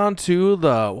going out on too?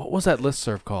 What was that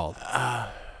listserv called?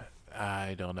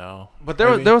 I don't know. But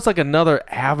there was like another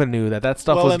avenue that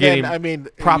stuff was getting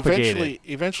propagated.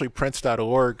 Eventually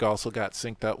Prince.org also got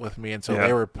synced up with me, and so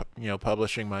they were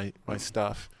publishing my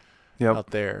stuff out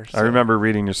there. So. I remember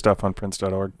reading your stuff on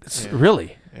Prince.org.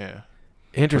 Really? Yeah.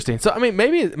 Interesting. So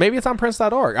maybe it's on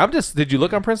Prince.org. Did you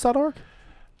look on Prince.org?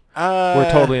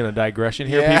 We're totally in a digression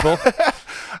here, people.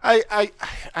 I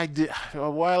did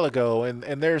a while ago,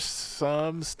 and there's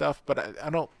some stuff, but I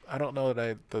don't know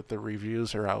that the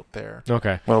reviews are out there.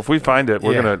 Okay. Well, if we find it,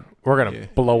 we're gonna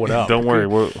blow it up. Don't worry,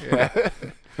 we'll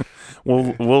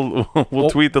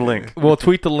tweet the link. We'll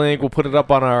tweet the link. We'll put it up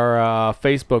on our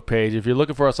Facebook page. If you're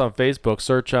looking for us on Facebook,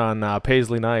 search on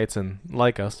Paisley Nights and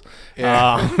like us.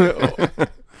 Yeah.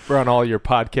 We're on all your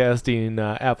podcasting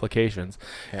applications.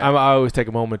 Yeah. I always take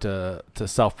a moment to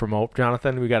self-promote,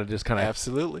 Jonathan. We got to just kind of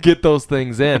absolutely get those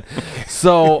things in.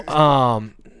 So,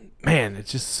 man,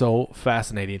 it's just so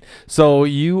fascinating. So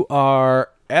you are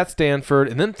at Stanford,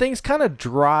 and then things kind of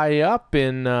dry up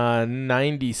in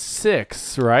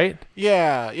 96, right?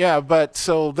 Yeah. But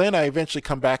so then I eventually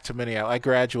come back to Minneapolis. I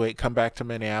graduate, come back to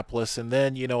Minneapolis, and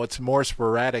then, it's more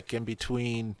sporadic in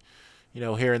between,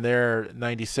 here and there,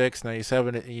 96,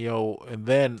 97, and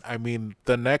then,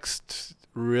 the next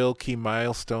real key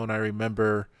milestone I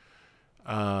remember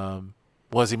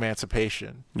was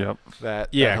Emancipation. Yep.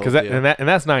 Because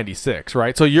that's 96,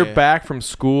 right? So you're back from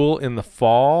school in the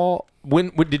fall.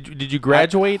 When did you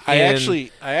graduate? I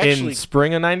actually in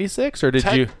spring of 96, or did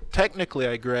you? Technically,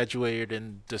 I graduated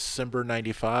in December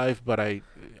 95, but I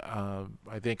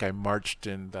think I marched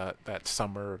in that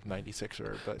summer of 96.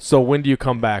 So when do you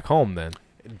come back home then?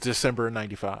 December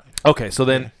 95. Okay, so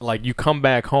then like you come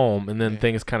back home, and then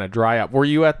things kind of dry up. Were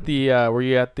you at the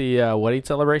wedding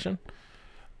celebration?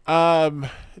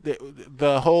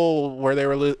 The whole where they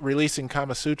were releasing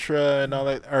Kama Sutra and all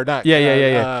that, or not?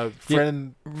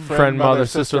 Friend, mother,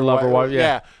 sister, lover, wife.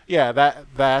 Yeah.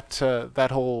 That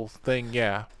whole thing.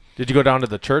 Yeah. Did you go down to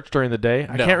the church during the day?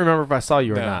 No. I can't remember if I saw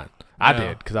you or not. I No.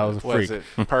 did because I was a What freak. is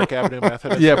it? Park Avenue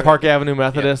Methodist? Yeah, Park Avenue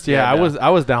Methodist. Yeah, Yeah, no. I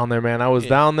was down there, man. I was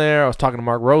down there. I was talking to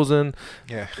Mark Rosen,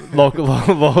 Yeah. local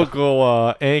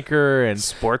anchor and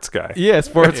Sports guy. yeah,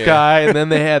 sports Yeah. guy. And then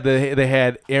they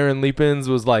had Aaron Leapins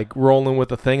was like rolling with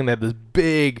the thing, and they had this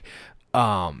big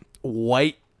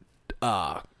white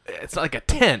it's not like a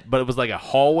tent, but it was like a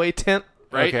hallway tent,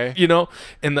 right? Okay. You know,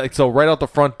 and like so right out the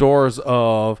front doors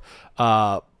of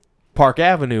Park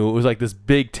Avenue, it was like this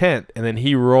big tent, and then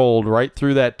he rolled right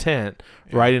through that tent,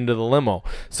 right into the limo.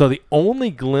 So the only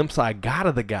glimpse I got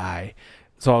of the guy,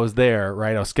 so I was there,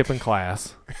 right? I was skipping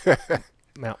class.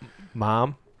 Now,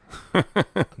 Mom,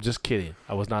 I'm just kidding.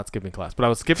 I was not skipping class, but I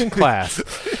was skipping class,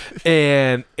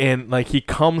 and like he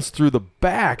comes through the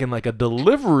back in like a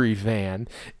delivery van,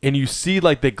 and you see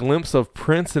like the glimpse of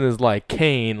Prince and his like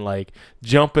cane like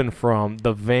jumping from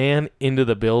the van into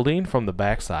the building from the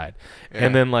backside,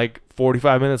 and then like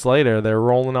 45 minutes later they're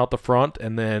rolling out the front,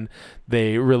 and then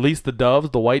they release the doves,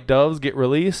 the white doves get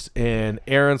released, and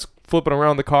Aaron's flipping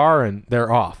around the car and they're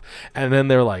off. And then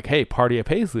they're like, hey, party at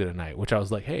Paisley tonight, which I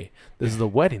was like, hey, this is the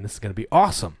wedding. This is going to be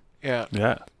awesome. Yeah.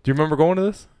 Yeah. Do you remember going to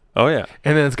this? Oh yeah.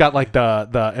 And then it's got like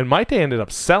the and Maite ended up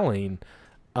selling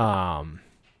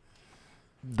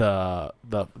the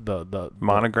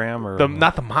Monogram or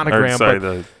not the monogram, or, sorry,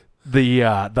 but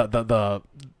the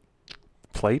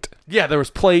plate. yeah, there was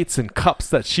plates and cups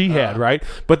that she had, right?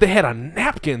 But they had on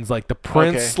napkins like the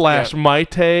Prince /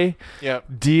 Maite Yep.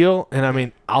 deal. And I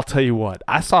mean, I'll tell you what,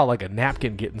 I saw like a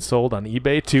napkin getting sold on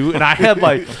eBay too, and I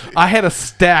had a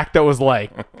stack that was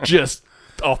like just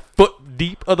a foot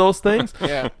deep of those things.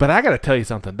 Yeah. But I gotta tell you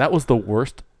something, that was the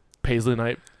worst Paisley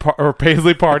night or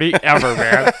Paisley party ever,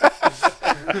 man.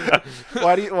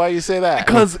 Why do you say that?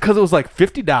 Because it was like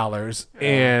 $50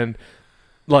 and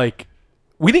like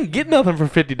we didn't get nothing for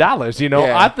 $50. You know,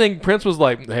 Yeah. I think Prince was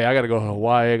like, "Hey, I gotta go to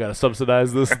Hawaii. I gotta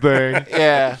subsidize this thing."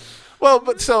 Yeah. Well,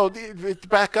 but so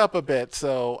back up a bit.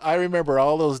 So I remember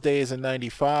all those days in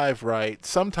 '95, right?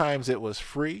 Sometimes it was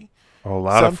free. A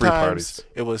lot of free Sometimes parties.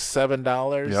 it was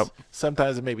 $7. Yep.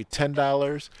 Sometimes it may be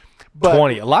 $10. But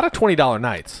 20, a lot of $20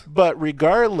 nights. But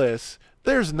regardless,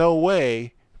 there's no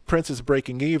way Prince is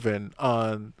breaking even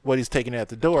on what he's taking at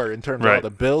the door in terms of all Right. the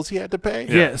bills he had to pay.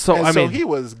 Yeah, so And I so mean, he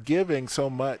was giving so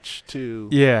much to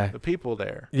yeah. the people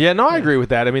there. Yeah, no, I agree with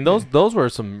that. I mean, those were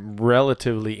some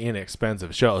relatively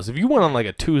inexpensive shows. If you went on like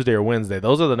a Tuesday or Wednesday,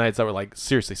 those are the nights that were like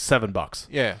seriously $7.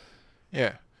 Yeah.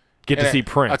 Yeah. Get to And see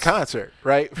Prince. A concert,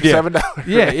 right? For Yeah. $7.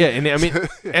 Yeah, yeah,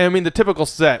 and I mean the typical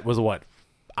set was what,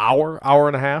 hour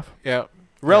and a half, Yeah.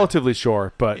 relatively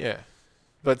short, but Yeah.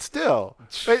 But still,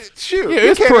 shoot, Yeah,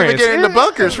 you it's can't Prince. even get into Yeah.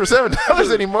 bunkers for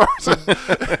 $7 anymore. So,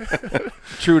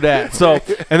 true that. So,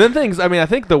 and then things. I mean, I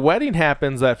think the wedding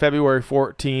happens at February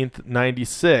 14th,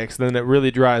 96. Then it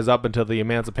really dries up until the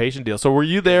emancipation deal. So, were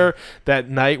you there that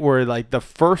night where like the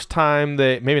first time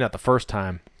maybe not the first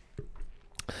time,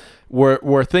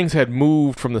 where things had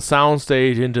moved from the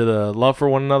soundstage into the Love for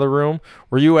One Another room?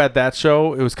 Were you at that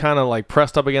show? It was kind of like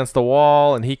pressed up against the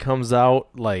wall, and he comes out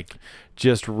like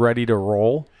just ready to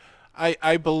roll.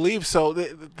 I believe so.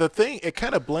 The thing, it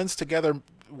kind of blends together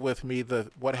with me,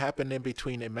 what happened in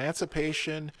between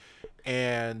Emancipation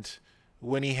and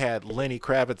when he had Lenny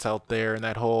Kravitz out there and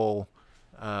that whole,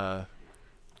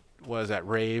 was that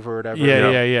rave or whatever?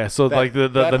 Yeah. So That- like the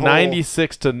that whole-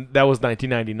 96 to that was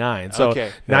 1999. So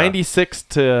Okay. 96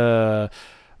 to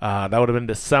that would have been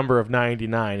December of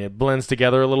 99. It blends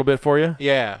together a little bit for you.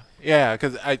 Yeah,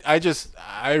 because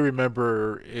I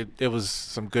remember it was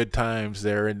some good times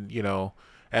there, and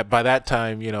by that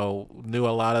time knew a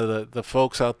lot of the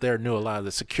folks out there, knew a lot of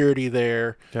the security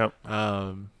there, Yep.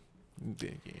 and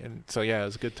so yeah, it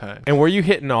was a good time. And were you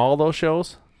hitting all those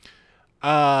shows?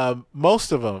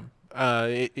 Most of them,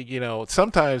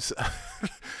 sometimes,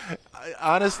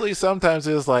 honestly, sometimes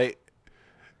it's like,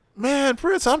 man,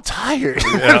 Prince, I'm tired.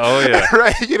 Yeah, oh yeah.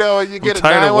 Right, you get a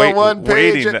tired of 911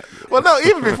 page. waiting. Well, no,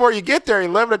 even before you get there,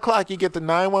 11 o'clock, you get the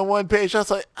 911 page. I was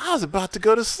like, I was about to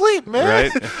go to sleep, man.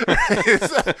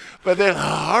 Right. But then,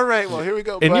 all right, well, here we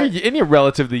go. And you're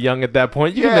relatively young at that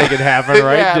point. You can Yeah. make it happen,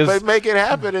 right? Yeah, Just- but make it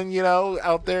happen, and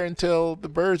out there until the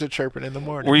birds are chirping in the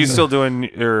morning. Were you still doing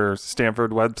your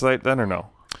Stanford website then, or no?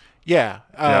 Yeah.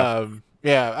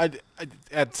 Yeah. I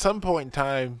at some point in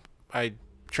time, I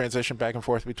transitioned back and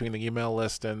forth between the email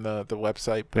list and the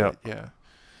website. But yeah.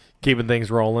 keeping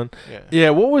things rolling. Yeah. Yeah,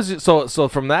 what was it? So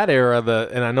from that era,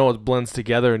 and I know it blends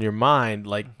together in your mind.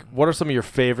 Like, what are some of your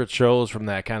favorite shows from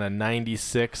that kind of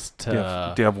 96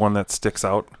 to? Do you have one that sticks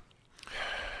out?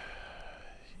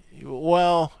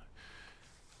 Well,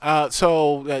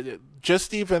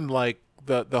 just even like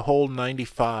the whole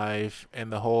 95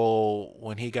 and the whole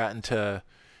when he got into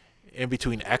in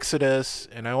between Exodus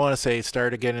and I want to say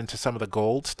started getting into some of the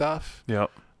Gold stuff.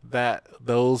 Yep.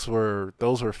 Those were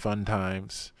fun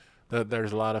times.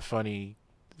 There's a lot of funny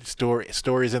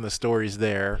stories in the stories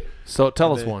there. So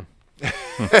tell us one.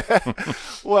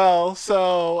 Well,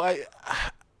 so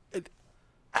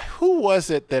who was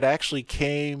it that actually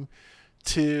came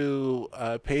to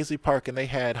Paisley Park and they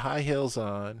had high heels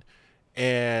on,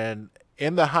 and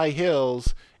in the high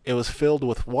heels it was filled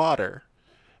with water,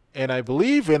 and I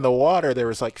believe in the water there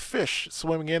was like fish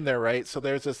swimming in there, right? So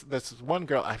there's this one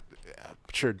girl, I'm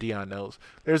sure Dion knows.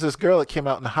 There's this girl that came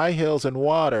out in high heels and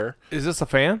water. Is this a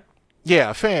fan?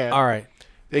 Yeah, a fan. All right.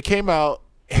 They came out.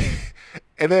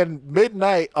 And then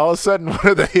midnight, all of a sudden, one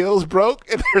of the heels broke,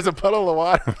 and there's a puddle of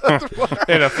water.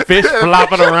 And a fish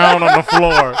flopping around on the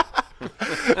floor.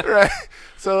 Right.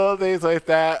 So things like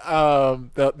that.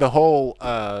 The whole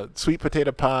sweet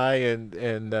potato pie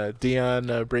and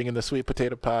Dion bringing the sweet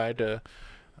potato pie to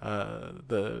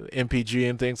the MPG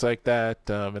and things like that.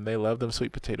 And they love them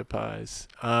sweet potato pies.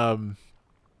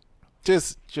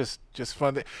 Just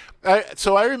fun.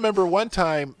 So I remember one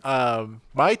time,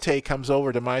 Maite comes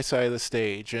over to my side of the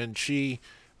stage, and she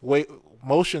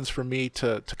motions for me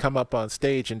to come up on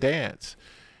stage and dance.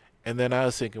 And then I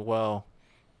was thinking, well,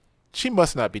 she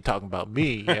must not be talking about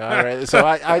me. All right. So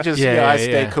I just, I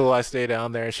stay cool. I stay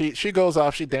down there. She goes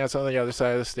off. She dances on the other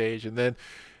side of the stage, and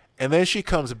then she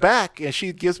comes back and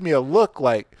she gives me a look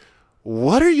like,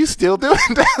 what are you still doing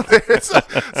down there?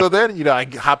 So then, I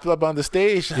hopped up on the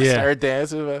stage and I started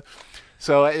dancing.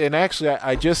 So, and actually,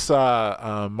 I just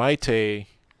saw Maite,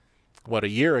 a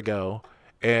year ago,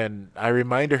 and I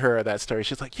reminded her of that story.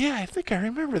 She's like, yeah, I think I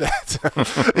remember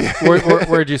that.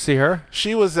 Where'd you see her?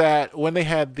 She was when they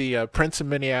had the Prince in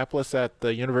Minneapolis at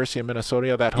the University of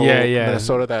Minnesota, that whole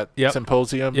Minnesota,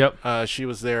 symposium. Yep. She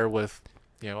was there with,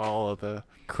 all of the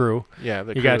crew. Yeah,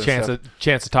 you got a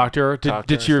chance to talk to her.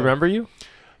 Did she remember you?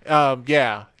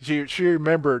 Yeah, she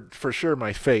remembered for sure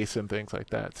my face and things like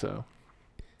that. So,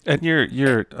 and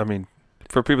you're I mean,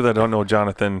 for people that don't know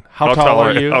Jonathan, how tall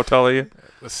are you? How tall are you?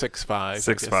 6'5".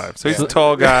 6'5". So he's a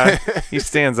tall guy. He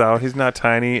stands out. He's not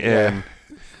tiny, and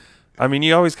I mean,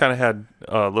 you always kind of had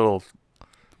a little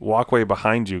walkway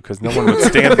behind you because no one would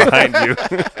stand behind you.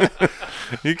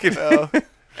 You could.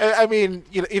 I mean,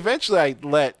 eventually I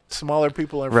let smaller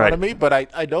people in front of me, but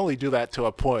I'd only do that to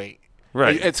a point.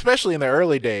 Right. Especially in the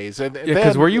early days.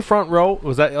 Because were you front row?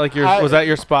 Was that like was that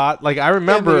your spot? Like I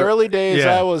remember in the early days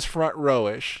I was front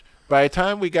rowish. By the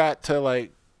time we got to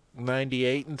like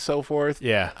 98 and so forth,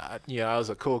 I was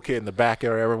a cool kid in the back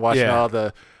area watching all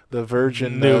the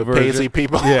Virgin Paisley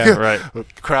people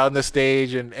crowding the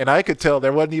stage, and I could tell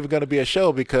there wasn't even going to be a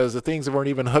show because the things weren't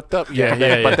even hooked up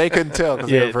yet. But they couldn't tell because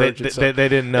they were virgins. They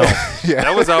didn't know.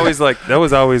 That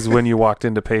was always when you walked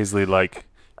into Paisley, like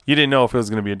you didn't know if it was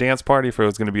going to be a dance party, if it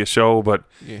was going to be a show, but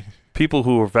people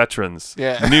who were veterans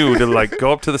knew to like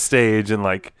go up to the stage and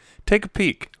like take a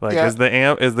peek. Like, is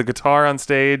the guitar on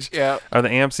stage? Yeah. Are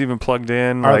the amps even plugged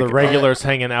in? Are the regulars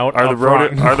hanging out? Are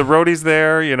the roadies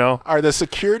there? Are the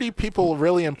security people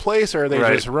really in place, or are they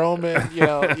just roaming?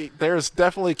 There's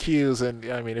definitely cues, and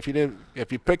I mean, if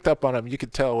you picked up on them, you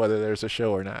could tell whether there's a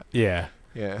show or not. Yeah.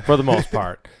 Yeah. For the most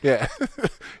part. Yeah.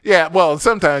 Yeah. Well,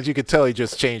 sometimes you could tell he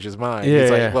just changed his mind. Yeah, He's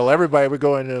like, well, everybody, we're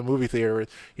going to a movie theater.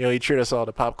 He treated us all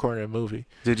to popcorn and a movie.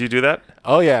 Did you do that?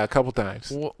 Oh, yeah, a couple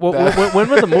times. When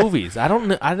were the movies? I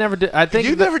never did. I think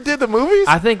you never did the movies?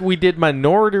 I think we did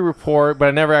Minority Report, but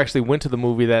I never actually went to the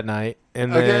movie that night.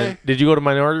 And then, did you go to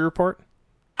Minority Report?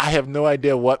 I have no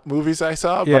idea what movies I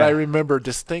saw, but I remember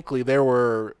distinctly there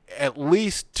were at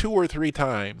least 2 or 3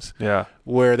 times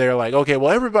where they're like, okay,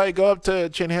 well, everybody go up to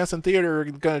Chanhassen Theater. We're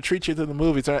going to treat you to the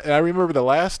movies. And I remember the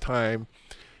last time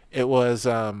it was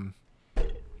the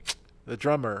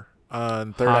drummer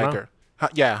on Third Hiker.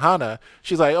 Hannah.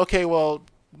 She's like, okay, well,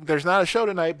 there's not a show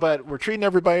tonight, but we're treating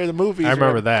everybody to the movies. I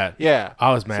remember that. Yeah.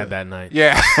 I was mad that night.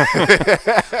 Yeah.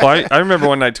 Well, I remember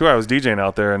one night, too, I was DJing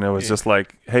out there, and it was just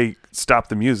like, hey, stop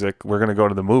the music. We're going to go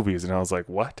to the movies. And I was like,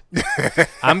 what?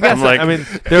 I'm guessing. I mean,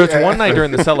 there was one night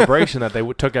during the celebration that they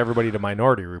took everybody to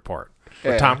Minority Report.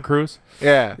 With Tom Cruise.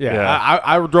 Yeah.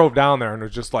 I drove down there, and it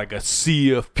was just like a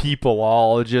sea of people,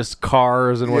 all just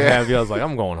cars and what have you. I was like,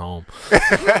 I'm going home.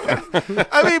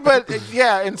 I mean, but,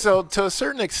 and so to a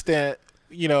certain extent,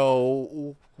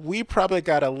 we probably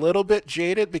got a little bit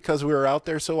jaded because we were out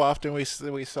there so often. We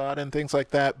saw it and things like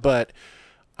that. But,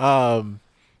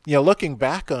 looking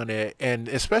back on it and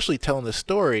especially telling the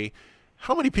story,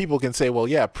 how many people can say, well,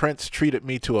 yeah, Prince treated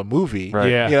me to a movie?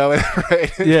 Right. Yeah.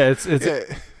 Right? Yeah.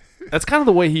 That's kind of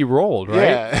the way he rolled, right?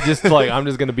 Yeah. Just like, I'm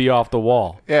just going to be off the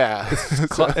wall. Yeah.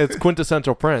 It's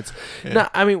quintessential Prince. Yeah. Now,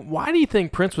 I mean, why do you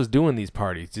think Prince was doing these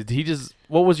parties? Did he just,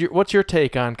 what's your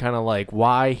take on kind of like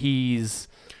why he's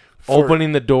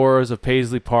opening the doors of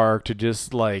Paisley Park to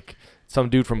just like some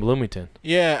dude from Bloomington?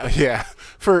 Yeah.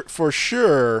 For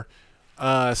sure.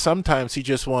 Sometimes he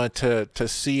just wanted to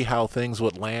see how things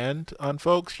would land on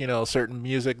folks, certain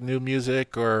music, new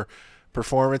music, or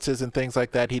performances and things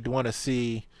like that. He'd want to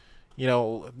see,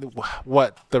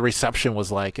 what the reception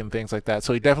was like and things like that.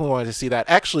 So he definitely wanted to see that.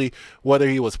 Actually, whether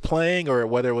he was playing or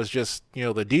whether it was just, the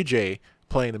DJ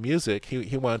playing the music,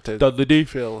 he wanted to Dudley D.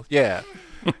 feel, yeah.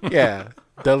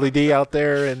 Dudley D out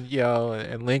there and,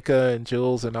 and Linka and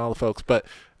Jules and all the folks. But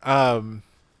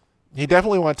he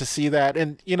definitely wanted to see that.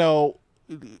 And,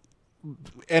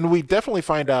 and we definitely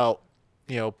find out,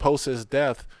 post his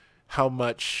death, how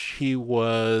much he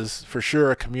was, for sure,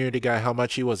 a community guy, how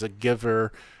much he was a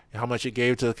giver, how much he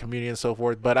gave to the community and so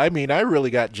forth. But, I mean, I really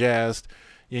got jazzed.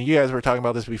 You guys were talking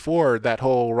about this before, that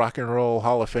whole Rock and Roll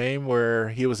Hall of Fame where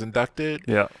he was inducted,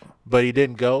 but he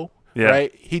didn't go,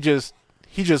 right? He just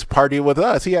partied with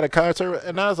us. He had a concert,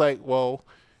 and I was like, well,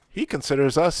 he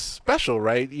considers us special,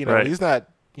 right? He's not,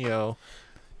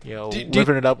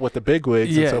 living it up with the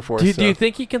bigwigs and so forth. Do you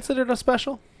think he considered us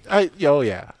special? Oh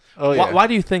yeah. Why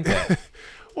do you think that?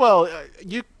 Well,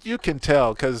 you can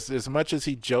tell because as much as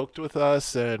he joked with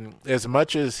us, and as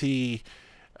much as he,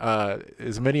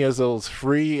 as many as those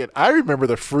free, and I remember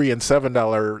the free and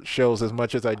 $7 shows as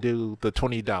much as I do the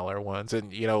 $20 ones,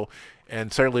 and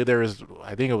and certainly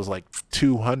I think it was like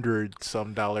 $200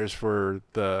 some for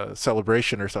the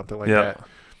celebration or something like that.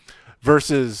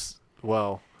 Versus,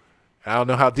 well, I don't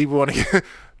know how deep we want to get.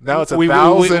 Now it's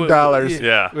 $1,000.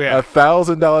 Yeah.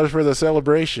 $1,000 for the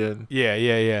celebration.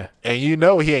 Yeah. And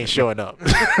he ain't showing up.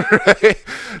 Right?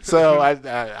 So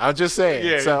I'm just saying.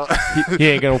 Yeah. So he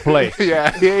ain't gonna play.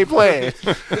 Yeah, he ain't playing.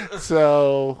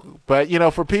 So, but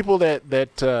for people that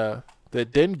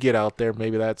didn't get out there,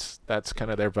 maybe that's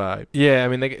kind of their vibe. Yeah, I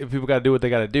mean, people got to do what they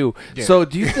got to do. Yeah. So,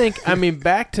 do you think? I mean,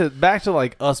 back to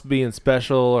like us being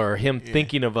special or him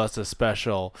thinking of us as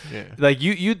special. Yeah. Like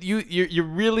you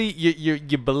really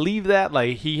you believe that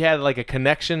like he had like a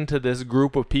connection to this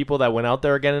group of people that went out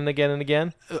there again and again and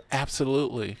again.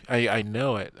 Absolutely, I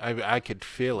know it. I could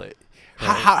feel it.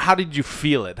 Right. How did you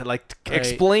feel it? Like,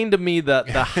 explain to me the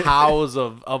hows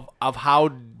of how.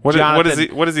 What does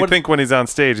he think when he's on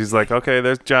stage? He's like, okay,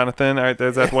 there's Jonathan. All right,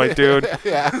 there's that white dude.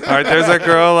 Yeah. All right, there's that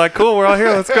girl. Like, cool, we're all here.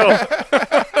 Let's go.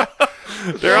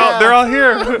 They're all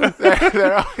here.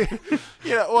 They're all here.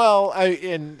 Well,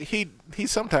 and he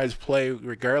sometimes play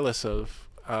regardless of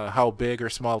how big or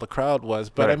small the crowd was.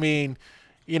 But right. I mean,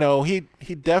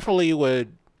 he definitely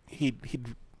would.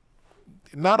 He'd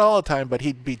not all the time, but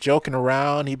he'd be joking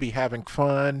around. He'd be having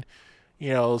fun.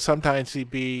 Sometimes he'd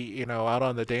be, out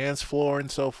on the dance floor and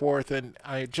so forth. And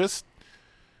I just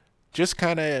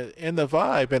kind of in the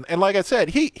vibe. And like I said,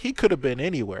 he could have been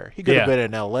anywhere. He could have been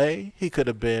in L.A. He could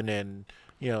have been in,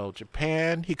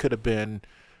 Japan. He could have been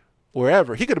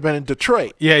wherever. He could have been in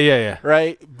Detroit. Yeah.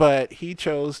 Right? But he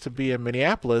chose to be in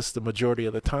Minneapolis the majority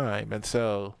of the time. And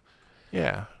so,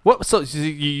 yeah. So you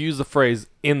use the phrase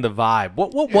 "in the vibe."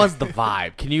 What was the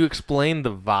vibe? Can you explain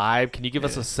the vibe? Can you give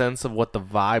us a sense of what the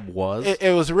vibe was?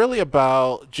 It was really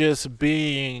about just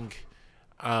being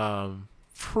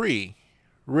free,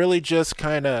 really just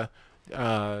kind of,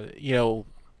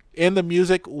 in the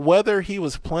music, whether he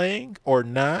was playing or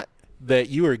not, that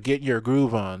you were getting your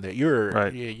groove on, that you're,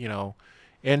 right.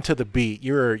 Into the beat,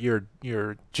 you're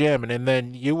jamming, and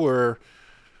then you were.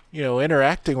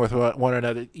 Interacting with one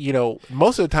another.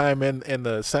 Most of the time in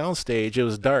the sound stage, it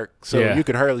was dark, so you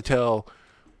could hardly tell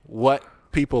what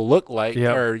people look like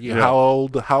or how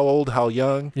old, how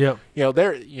young. Yep.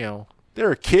 There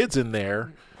are kids in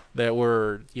there that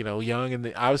were young,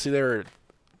 and obviously there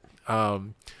were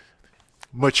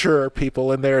mature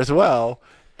people in there as well,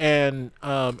 and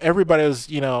everybody was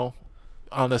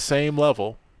on the same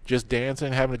level, just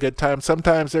dancing, having a good time.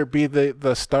 Sometimes there'd be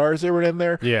the stars that were in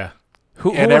there. Yeah.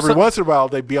 And every once in a while,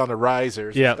 they'd be on the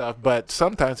risers and stuff, but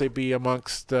sometimes they'd be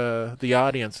amongst the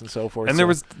audience and so forth. And there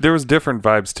was different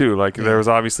vibes, too. Like, there was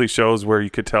obviously shows where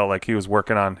you could tell, like, he was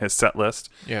working on his set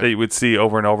list that you would see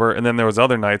over and over. And then there was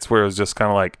other nights where it was just kind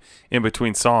of like, in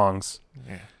between songs,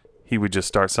 he would just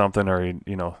start something or, he'd,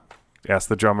 ask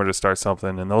the drummer to start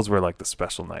something. And those were, like, the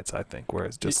special nights, I think, where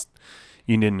it's just,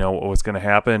 you didn't know what was going to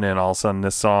happen. And all of a sudden,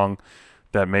 this song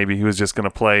that maybe he was just going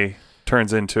to play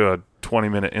turns into a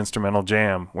 20-minute instrumental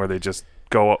jam where they just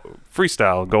go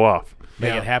freestyle, go off,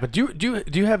 make it happen. Do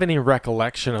you have any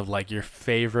recollection of like your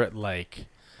favorite like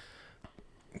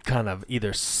kind of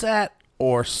either set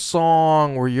or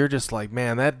song where you're just like,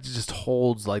 man, that just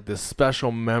holds like this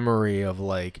special memory of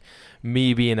like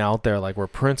me being out there, like where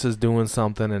Prince is doing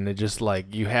something, and it just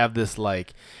like you have this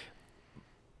like,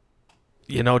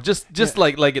 you know, just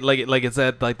like it's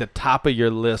at like the top of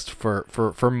your list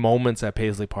for moments at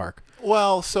Paisley Park.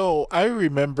 Well, so I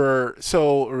remember,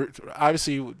 so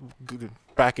obviously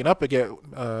backing up again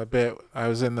a bit, I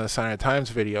was in the Sign of the Times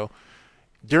video.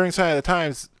 During Sign of the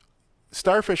Times,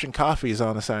 Starfish and Coffee is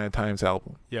on the Sign of the Times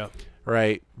album. Yeah.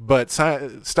 Right? But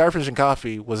Starfish and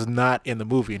Coffee was not in the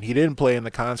movie, and he didn't play in the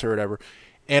concert or whatever.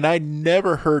 And I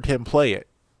never heard him play it,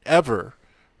 ever.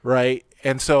 Right?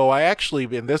 And so I actually,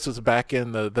 and this was back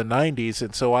in the 90s,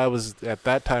 and so I was, at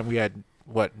that time we had,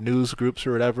 news groups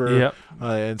or whatever. Yep.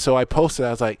 And so I posted,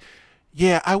 I was like,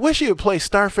 yeah, I wish he would play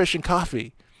Starfish and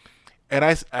Coffee. And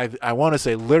I want to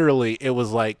say literally it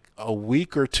was like a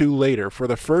week or two later, for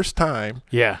the first time,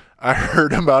 Yeah. I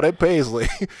heard about it Paisley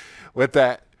with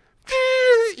that,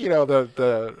 you know,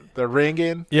 the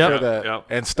ringing Yep.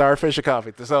 and Starfish and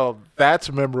Coffee. So that's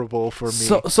memorable for me.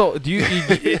 So do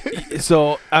you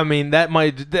so I mean that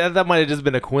might have just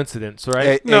been a coincidence,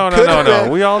 right? No.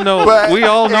 We all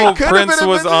know Prince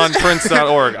was on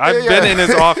Prince.org. I've been in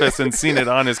his office and seen it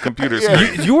on his computer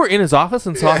screen. You were in his office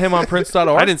and saw him on Prince.org?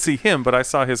 I didn't see him, but I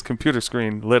saw his computer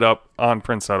screen lit up on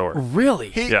Prince.org. Really?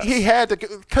 He had to,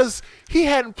 because he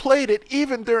hadn't played it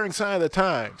even during Sign of the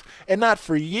Times, and not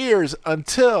for years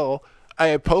until I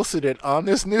had posted it on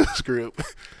this news group.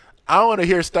 I want to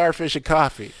hear Starfish and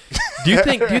Coffee. Do you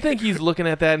think he's looking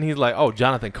at that and he's like, oh,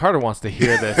 Jonathan Carter wants to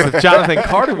hear this. If Jonathan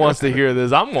Carter wants to hear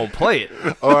this, I'm gonna play it.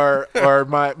 Or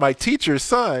my teacher's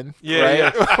son.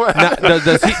 Yeah. Right? Now,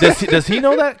 does he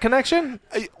know that connection?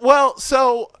 Well,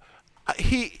 so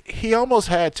he almost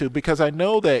had to, because I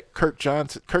know that Kirk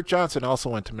Johnson also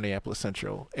went to Minneapolis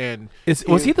Central, and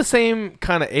Was he the same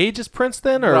kind of age as Prince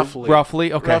then, or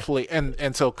roughly? Okay. Roughly,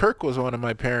 and so Kirk was one of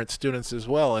my parents' students as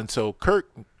well, and so Kirk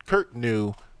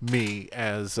knew me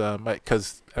as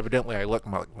because evidently I look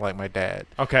like my dad.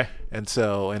 Okay. And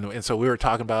so we were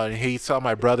talking about it, and he saw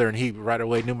my brother, and he right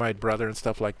away knew my brother and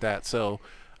stuff like that. So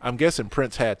I'm guessing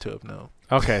Prince had to have known.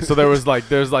 Okay, so there's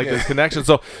this connection.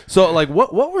 So like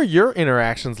what were your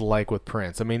interactions like with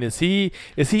Prince? I mean, is he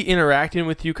interacting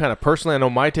with you kind of personally? I know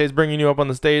Maite's bringing you up on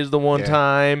the stage the one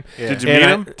time. Yeah. Did you meet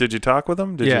him? Did you talk with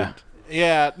him?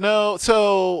 Yeah, no.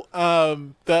 So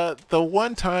the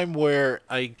one time where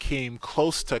I came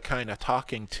close to kind of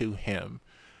talking to him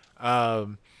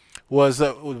was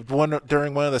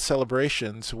during one of the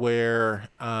celebrations where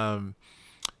I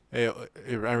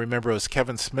remember it was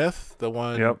Kevin Smith, the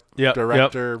one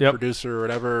director, producer, or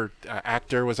whatever,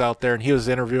 actor was out there, and he was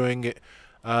interviewing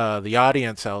the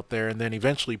audience out there, and then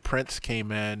eventually Prince came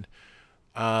in,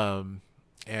 and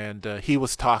he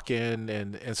was talking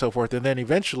and so forth, and then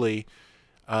eventually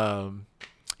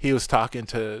he was talking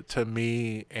to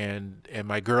me and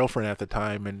my girlfriend at the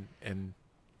time, and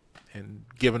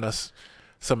giving us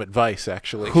some advice,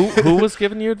 actually. Who was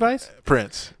giving you advice?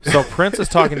 Prince. So Prince is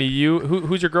talking to you.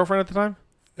 Who's your girlfriend at the time?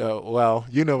 Well,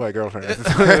 you know my girlfriend.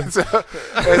 It's a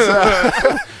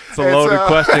loaded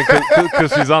question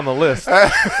because she's on the list.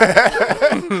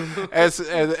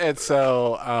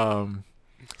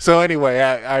 So anyway,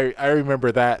 I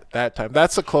remember that time.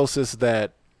 That's the closest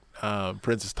that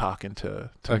Prince is talking to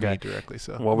me directly.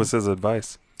 So what was his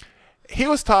advice? He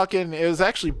was talking, it was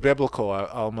actually biblical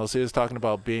almost. He was talking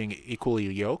about being equally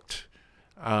yoked.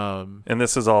 And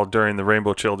this is all during the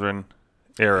Rainbow Children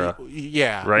era.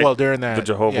 Yeah. Right? Well, during that. The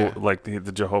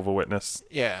Jehovah Witness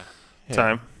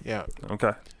time? Yeah.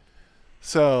 Okay.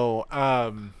 So,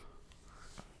 and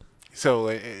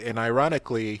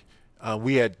ironically,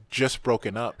 we had just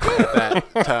broken up at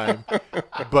that time,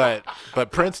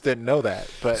 but Prince didn't know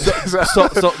that. But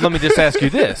so let me just ask you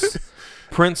this.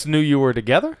 Prince knew you were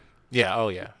together? Yeah. Oh,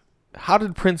 yeah. How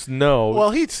did Prince know?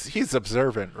 Well, he's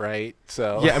observant, right?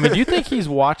 So yeah, I mean, do you think he's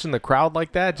watching the crowd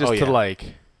like that to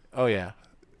like? Oh yeah,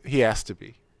 he has to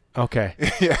be. Okay.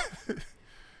 Yeah.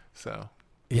 So.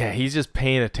 Yeah, he's just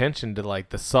paying attention to like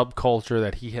the subculture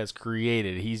that he has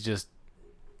created. He's just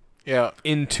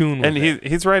in tune with it. And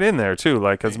he's right in there too.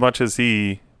 Like as much as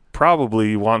he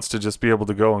probably wants to just be able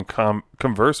to go and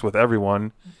converse with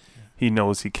everyone, he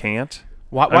knows he can't.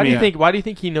 Why do you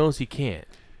think he knows he can't?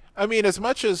 I mean, as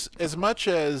much as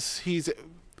he's,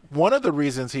 one of the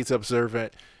reasons he's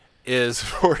observant is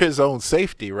for his own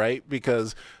safety, right?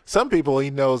 Because some people he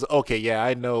knows, okay, yeah,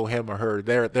 I know him or her,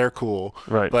 they're cool,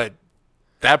 right? But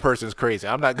that person's crazy.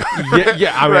 I'm not going.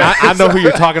 Yeah. I mean, right. I know who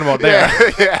you're talking about there.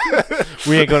 Yeah.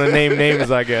 We ain't gonna name names,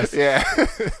 I guess. Yeah.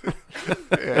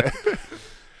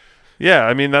 Yeah.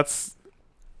 I mean, that's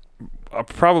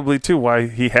probably too why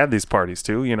he had these parties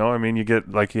too. You know, I mean,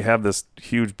 you have this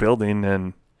huge building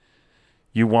and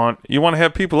you want to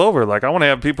have people over. Like I want to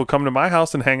have people come to my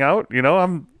house and hang out. You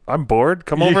know, I'm bored.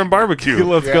 Come over and barbecue.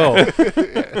 Let's go.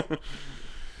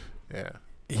 Yeah.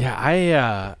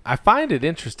 Yeah, I find it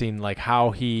interesting, like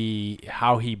how he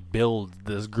builds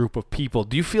this group of people.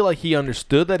 Do you feel like he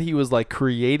understood that he was like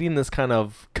creating this kind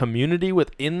of community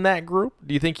within that group?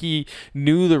 Do you think he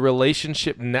knew the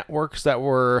relationship networks that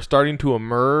were starting to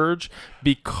emerge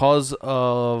because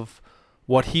of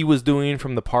what he was doing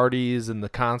from the parties and the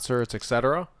concerts,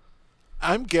 etc.?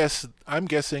 I'm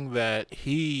guessing that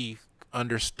he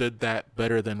understood that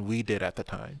better than we did at the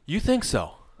time. You think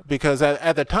so? Because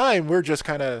at the time, we're just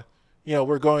kind of,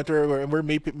 we're going through and we're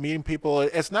meeting people.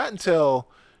 It's not until,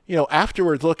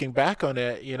 afterwards looking back on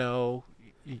it,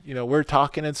 we're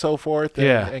talking and so forth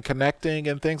and connecting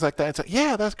and things like that. It's like,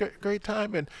 yeah, that's great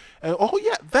time. And oh,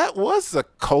 yeah, that was the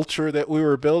culture that we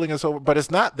were building and so forth. But it's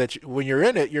not that when you're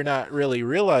in it, you're not really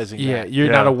realizing that. Yeah,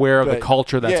 you're not aware of the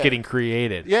culture that's getting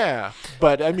created. Yeah.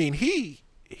 But, I mean, he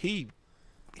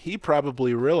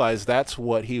probably realized that's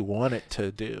what he wanted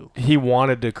to do. He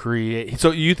wanted to create.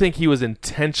 So you think he was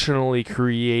intentionally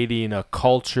creating a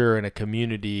culture and a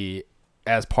community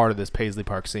as part of this Paisley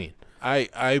Park scene?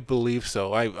 I believe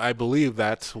so. I believe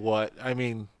that's what, I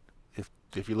mean,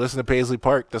 if you listen to Paisley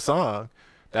Park, the song,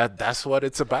 that's what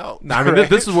it's about. I mean, right?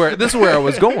 this is where I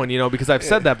was going, because I've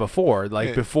said that before.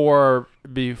 Like before, I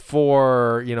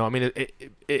mean,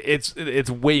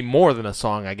 it's way more than a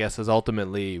song, I guess, is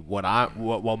ultimately what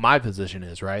my position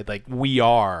is, right? Like we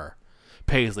are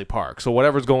Paisley Park. So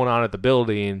whatever's going on at the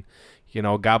building,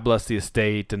 God bless the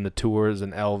estate and the tours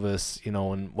and Elvis,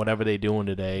 and whatever they're doing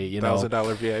today,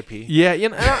 $1,000 VIP. Yeah,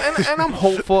 and I'm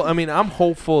hopeful. I mean, I'm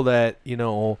hopeful that,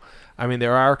 I mean,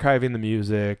 they're archiving the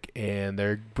music and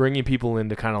they're bringing people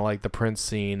into kind of like the Prince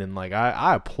scene, and like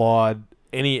I applaud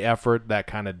any effort that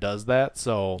kind of does that.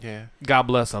 So yeah. God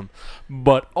bless them.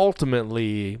 But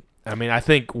ultimately, I mean, I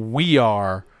think we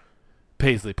are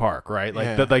Paisley Park, right?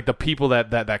 Like the people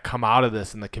that come out of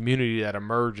this and the community that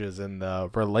emerges and the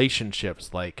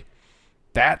relationships, like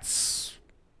that's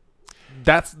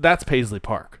Paisley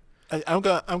Park. I'm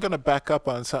gonna back up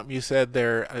on something you said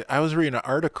there. I was reading an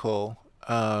article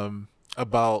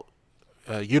about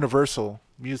Universal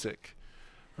Music,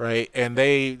 right? And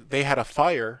they had a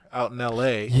fire out in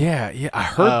L.A. Yeah, I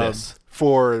heard this.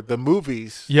 For the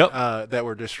movies Yep. That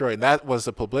were destroyed. And that was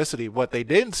the publicity. What they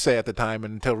didn't say at the time,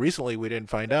 and until recently we didn't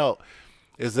find out,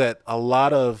 is that a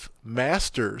lot of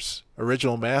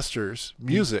original Masters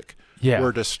music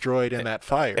were destroyed in that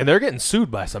fire. And they're getting sued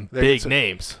by some big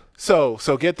names. So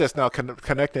get this now,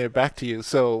 connecting it back to you.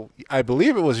 So I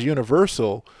believe it was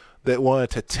Universal that wanted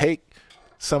to take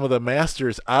some of the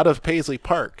Masters out of Paisley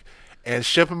Park and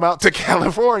ship them out to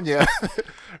California,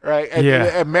 right?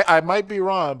 And I might be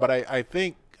wrong, but I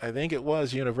think it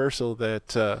was Universal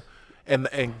that,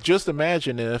 and just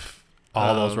imagine if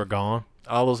all those were gone,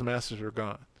 all those Masters were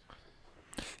gone.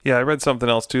 Yeah, I read something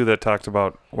else too that talked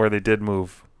about where they did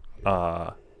move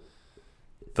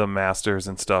the Masters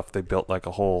and stuff. They built like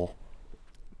a whole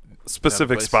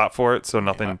specific spot for it, so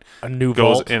nothing a new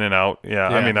goes vault. In and out. Yeah,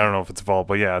 I mean, I don't know if it's a vault,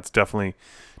 but yeah, it's definitely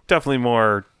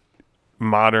more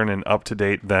modern and up to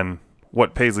date than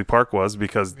what Paisley Park was,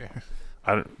 because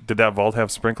did that vault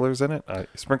have sprinklers in it?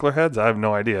 Sprinkler heads? I have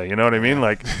no idea. You know what I mean?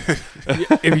 Like,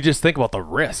 if you just think about the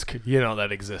risk,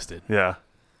 that existed. Yeah.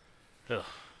 Ugh.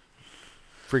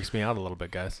 Freaks me out a little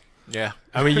bit, guys. Yeah.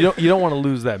 I mean, you don't want to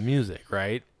lose that music,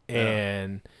 right? Yeah.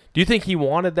 And do you think he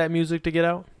wanted that music to get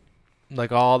out?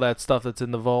 Like all that stuff that's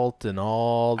in the vault and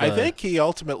all the... I think he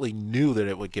ultimately knew that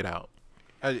it would get out.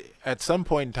 At some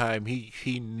point in time,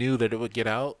 he knew that it would get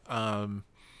out.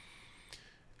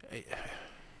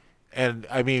 And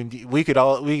I mean, we could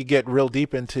get real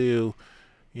deep into,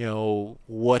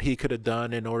 what he could have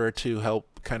done in order to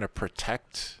help kind of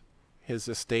protect his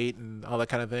estate and all that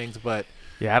kind of things. But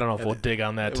yeah, I don't know if we'll dig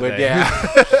on that today.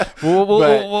 Yeah.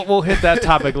 we'll hit that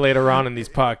topic later on in these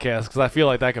podcasts, because I feel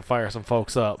like that could fire some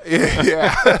folks up.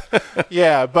 Yeah.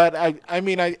 Yeah. But I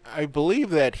mean, I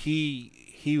believe that he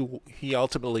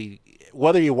ultimately,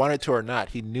 whether he wanted to or not,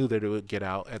 he knew that it would get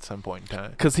out at some point in time.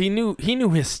 Because he knew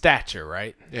his stature,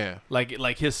 right? Yeah.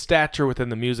 Like his stature within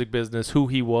the music business, who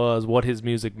he was, what his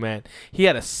music meant. He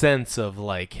had a sense of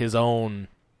like his own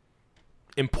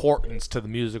importance to the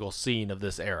musical scene of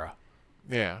this era.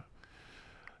 Yeah.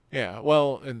 Yeah.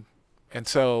 Well, and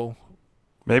so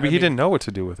maybe he didn't know what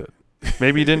to do with it.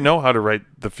 Maybe he didn't know how to write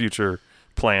the future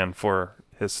plan for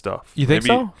his stuff. You think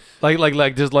so?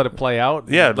 Like just let it play out?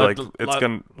 Yeah,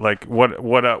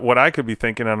 what I could be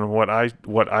thinking and what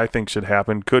I think should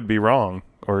happen could be wrong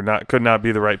or could not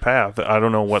be the right path. I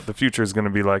don't know what the future is going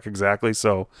to be like exactly.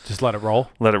 So just let it roll.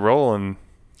 And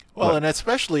well, and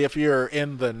especially if you're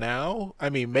in the now. I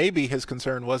mean, maybe his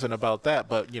concern wasn't about that,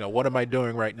 but what am I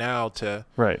doing right now to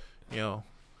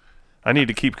I need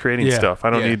to keep creating stuff. I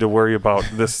don't need to worry about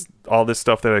all this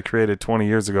stuff that I created 20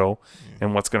 years ago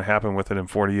and what's going to happen with it in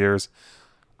 40 years.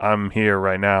 I'm here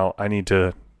right now. I need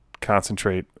to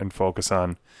concentrate and focus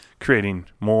on creating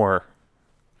more.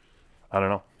 I don't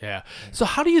know. Yeah. So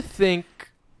how do you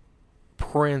think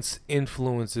Prince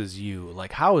influences you?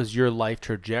 Like, how has your life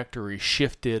trajectory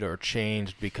shifted or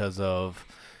changed because of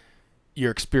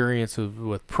your experiences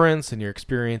with Prince and your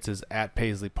experiences at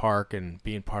Paisley Park and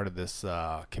being part of this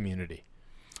community?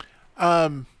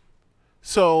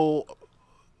 So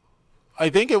I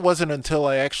think it wasn't until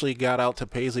I actually got out to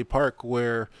Paisley Park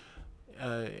where,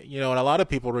 and a lot of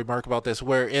people remark about this,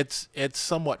 where it's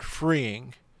somewhat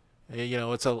freeing.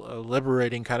 It's a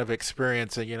liberating kind of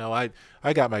experience. And,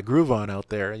 I got my groove on out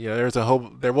there.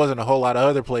 There wasn't a whole lot of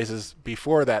other places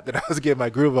before that I was getting my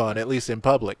groove on, at least in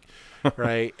public.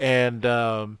 Right. And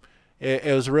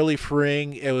it was really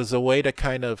freeing. It was a way to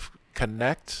kind of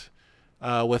connect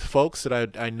with folks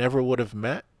that I never would have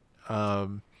met,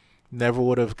 never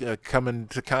would have come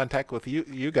into contact with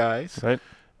you guys. Right.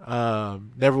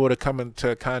 Never would have come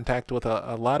into contact with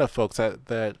a lot of folks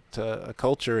that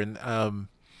culture. And,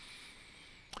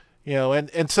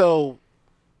 and so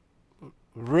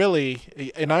really,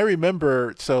 and I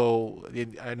remember, so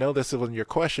I know this wasn't your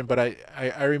question, but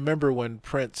I remember when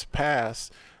Prince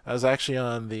passed, I was actually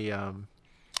on the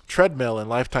treadmill in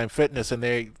Lifetime Fitness, and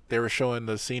they were showing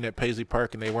the scene at Paisley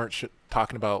Park, and they weren't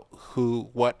talking about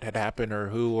what had happened or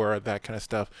who or that kind of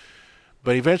stuff.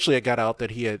 But eventually it got out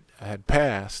that he had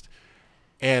passed,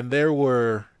 and there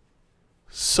were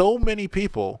so many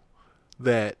people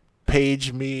that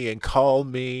paged me and called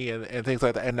me and things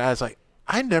like that. And I was like,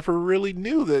 I never really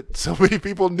knew that so many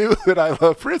people knew that I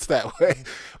love Prince that way.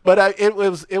 But it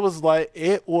was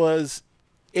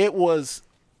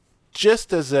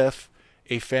just as if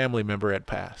a family member had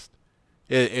passed.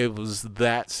 It was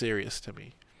that serious to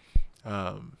me.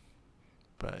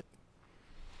 But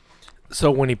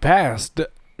so when he passed,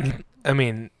 I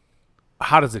mean,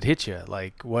 how does it hit you?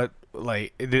 Like what?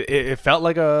 Like it felt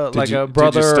like a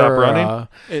brother. Did you stop running?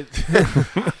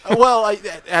 Well,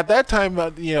 at that time,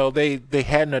 they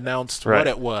hadn't announced what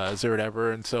it was or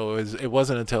whatever, and so it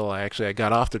wasn't until I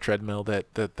got off the treadmill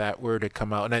that word had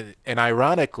come out. And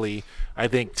ironically, I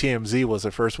think TMZ was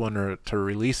the first one to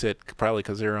release it, probably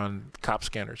because they're on cop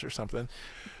scanners or something.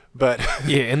 But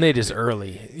yeah, and they just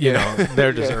early,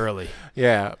 they're just early.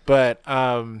 Yeah, but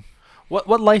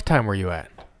what lifetime were you at?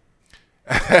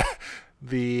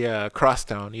 The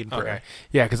Crosstown, Eden Prairie. Okay.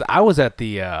 Yeah, because I was at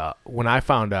the when I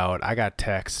found out, I got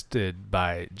texted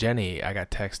by Jenny. I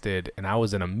got texted, and I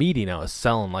was in a meeting. I was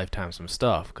selling Lifetime some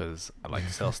stuff because I like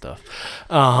to sell stuff,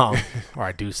 or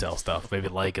I do sell stuff. Maybe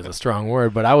 "like" is a strong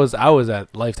word, but I was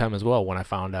at Lifetime as well when I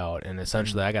found out, and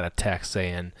essentially I got a text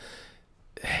saying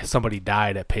somebody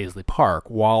died at Paisley Park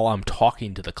while I'm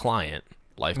talking to the client,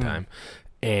 Lifetime,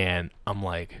 and I'm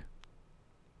like,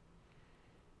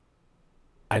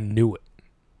 I knew it.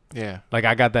 Yeah. Like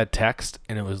I got that text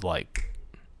and it was like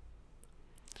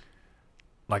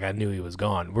I knew he was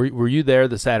gone. Were you there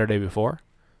the Saturday before?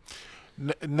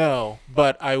 No,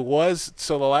 but I was.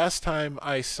 So the last time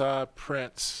I saw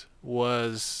Prince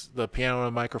was the Piano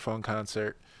and Microphone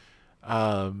concert.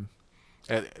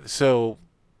 So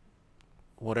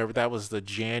whatever, that was the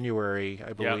January,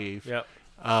 I believe. Yep.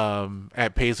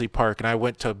 At Paisley Park, and I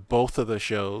went to both of the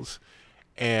shows.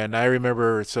 And I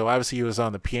remember, so obviously he was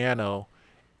on the piano,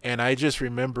 and I just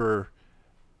remember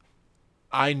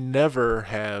I never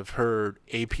have heard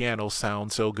a piano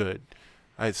sound so good.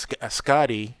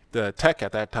 Scotty, the tech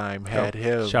at that time, had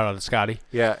him. Shout out to Scotty.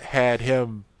 Yeah, had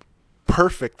him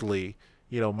perfectly,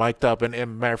 mic'd up.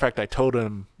 And matter of fact, I told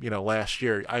him, last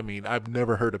year, I mean, I've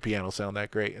never heard a piano sound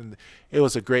that great. And it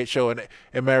was a great show. And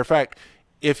matter of fact,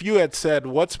 if you had said,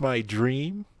 what's my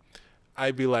dream?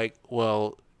 I'd be like,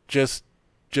 well, just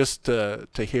to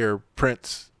hear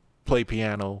Prince play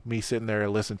piano, me sitting there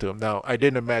and listen to him. Now, I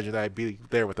didn't imagine I'd be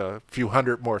there with a few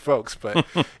hundred more folks, but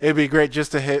it'd be great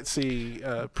just to see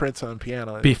Prince on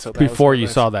piano. Before you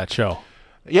saw that show.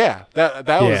 Yeah, that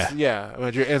was, yeah.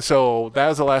 And so that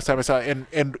was the last time I saw it.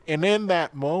 And in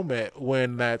that moment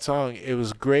when that song, it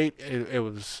was great. It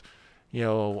was,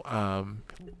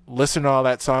 listening to all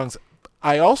that songs.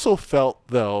 I also felt,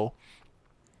 though,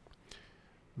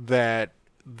 that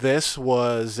this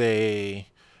was a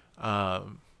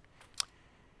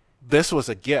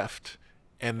gift,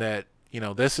 and that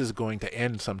this is going to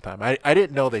end sometime. I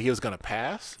didn't know that he was going to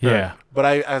pass. Yeah. But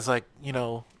I was like,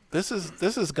 this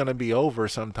is going to be over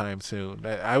sometime soon.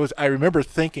 I remember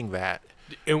thinking that.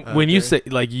 And when you say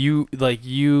you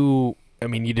I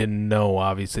mean, you didn't know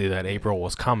obviously that April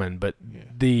was coming, but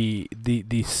the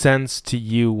sense to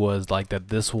you was like that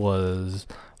this was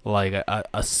like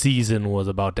a season was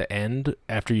about to end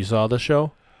after you saw the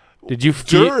show. Did you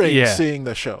during seeing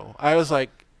the show? I was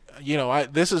like,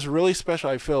 this is really special.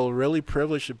 I feel really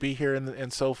privileged to be here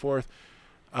and so forth.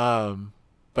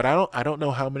 But I don't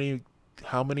know how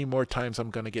many more times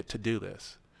I'm going to get to do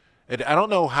this. And I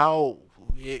don't know how.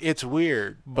 It's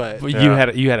weird, but you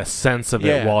had a sense of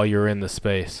it while you're in the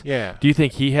space. Yeah. Do you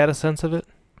think he had a sense of it?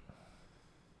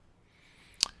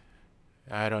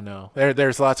 I don't know.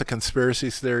 There's lots of conspiracy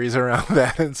theories around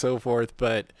that and so forth,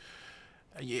 but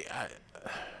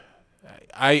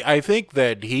I think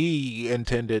that he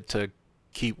intended to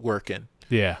keep working.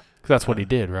 Yeah. That's what he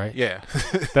did, right? Yeah.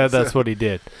 That's what he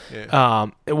did. Yeah.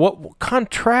 What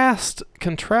contrast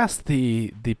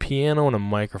the piano and a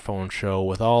microphone show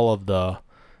with all of the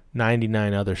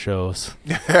 99 other shows.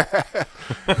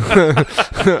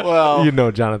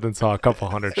 Well, Jonathan saw a couple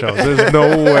hundred shows. There's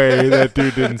no way that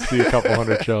dude didn't see a couple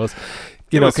hundred shows.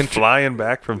 He was flying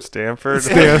back from Stanford.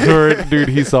 Dude,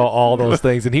 he saw all those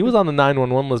things. And he was on the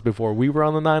 911 list before we were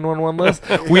on the 911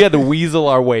 list. We had to weasel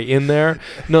our way in there.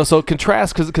 No, so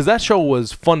contrast, because that show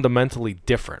was fundamentally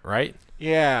different, right?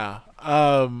 Yeah.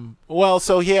 Well,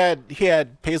 so he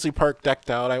had Paisley Park decked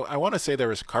out. I want to say there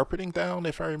was carpeting down,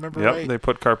 if I remember right. Yep, they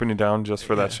put carpeting down just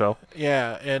for that show.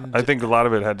 Yeah, and I think a lot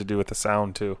of it had to do with the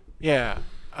sound too. Yeah.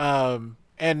 And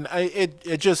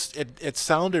it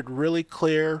sounded really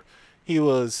clear. He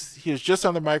was just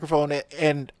on the microphone,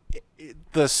 and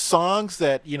the songs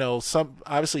that some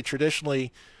obviously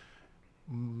traditionally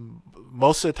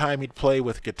most of the time he'd play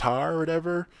with guitar or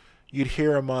whatever, you'd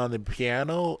hear him on the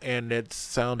piano and it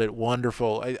sounded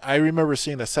wonderful. I remember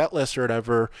seeing a set list or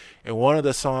whatever, and one of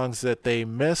the songs that they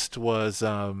missed was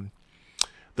The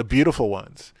Beautiful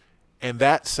Ones, and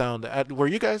that sounded. Were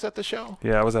you guys at the show?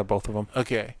 Yeah, I was at both of them.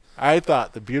 Okay, I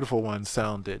thought The Beautiful Ones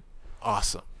sounded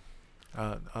awesome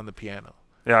on the piano.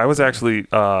 Yeah, I was actually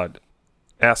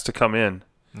asked to come in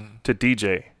to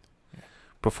DJ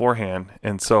beforehand,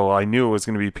 and so I knew it was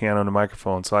going to be piano and a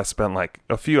microphone, so I spent like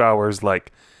a few hours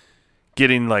like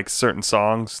getting like certain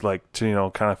songs like to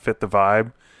kind of fit the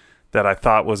vibe that I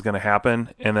thought was going to happen.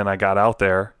 And then I got out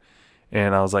there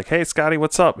and I was like, "Hey Scotty,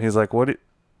 what's up?" He's like,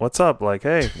 what's up? Like,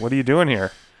 "Hey, what are you doing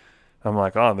here?" I'm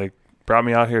like, "Oh, they brought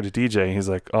me out here to DJ." He's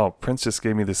like, "Oh, Prince just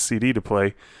gave me this CD to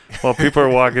play while people are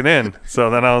walking in." So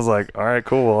then I was like, "All right,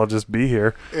 cool. Well, I'll just be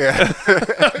here." Yeah.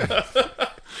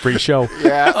 Free show.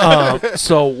 Yeah.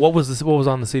 So what was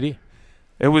on the CD?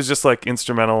 It was just like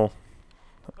instrumental.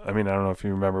 I mean, I don't know if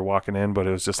you remember walking in, but it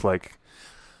was just like,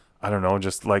 I don't know,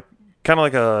 just like kind of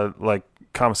like a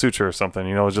Kama Sutra or something.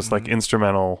 It was just like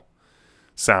instrumental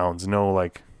sounds, no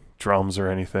like drums or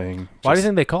anything. Why do you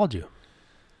think they called you?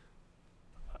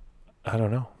 I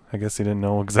don't know. I guess he didn't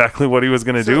know exactly what he was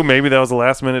going to do. Maybe that was a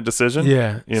last minute decision.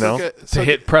 Yeah. To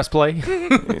hit press play.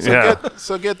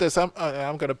 So get this. I'm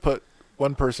going to put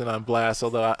one person on blast,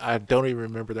 although I don't even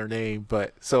remember their name.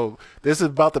 But so this is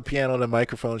about the piano and the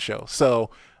microphone show. So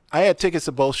I had tickets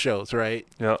to both shows, right?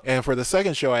 Yeah. And for the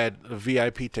second show, I had a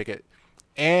VIP ticket,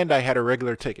 and I had a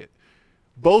regular ticket.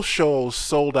 Both shows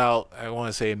sold out, I want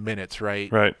to say in minutes,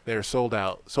 right? Right. They're sold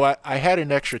out. So I had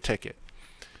an extra ticket.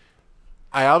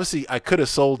 I could have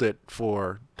sold it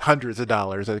for hundreds of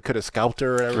dollars. I could have scalped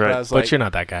her or whatever. Right. I was But you're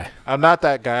not that guy. I'm not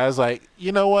that guy. I was like,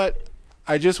 you know what?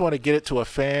 I just want to get it to a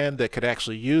fan that could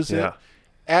actually use it.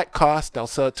 At cost, I'll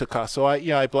sell it to cost. So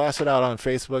I blasted out on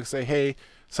Facebook, say, "Hey,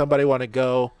 somebody want to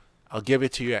go? I'll give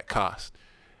it to you at cost."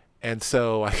 And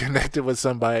so I connected with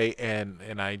somebody,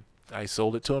 and I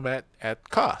sold it to him at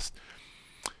cost.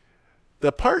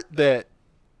 The part that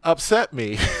upset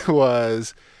me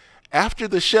was after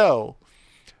the show,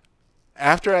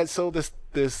 after I sold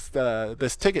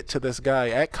this ticket to this guy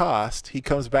at cost, he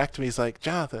comes back to me. He's like,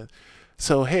 "Jonathan,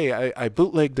 so hey, I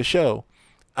bootlegged the show.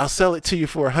 I'll sell it to you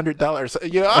for $100. I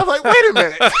was like, "Wait a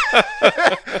minute!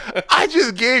 I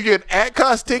just gave you an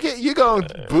at-cost ticket. You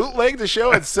gonna bootleg the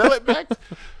show and sell it back?"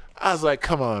 I was like,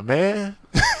 "Come on, man."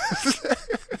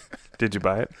 Did you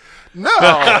buy it? No.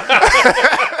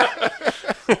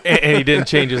 And he didn't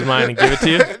change his mind and give it to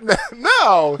you?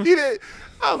 No, he didn't.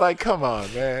 I was like, "Come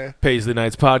on, man." Paisley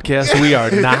Nights podcast. We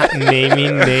are not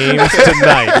naming names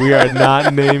tonight. We are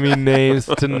not naming names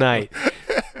tonight.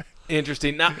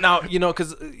 Interesting. Now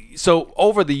because so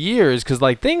over the years, because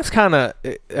like things kind of,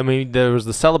 I mean, there was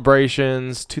the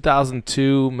celebrations,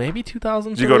 2002, maybe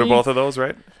 2003. Did you go to both of those,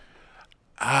 right?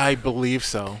 I believe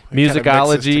so.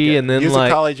 Musicology, and then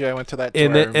Musicology, I went to that tour,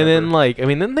 and then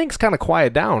then things kind of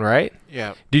quiet down, right?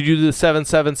 Yeah. Did you do the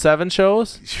 777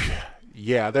 shows?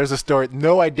 Yeah, there's a story.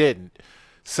 No, I didn't.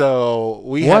 So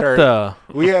we had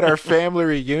our family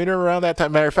reunion around that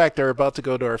time. Matter of fact, they're about to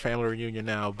go to our family reunion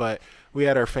now, but we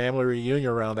had our family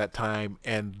reunion around that time,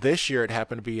 and this year it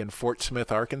happened to be in Fort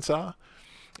Smith, Arkansas.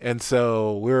 And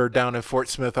so we were down in Fort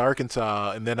Smith,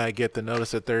 Arkansas, and then I get the notice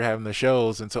that they're having the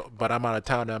shows, and so but I'm out of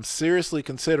town, and I'm seriously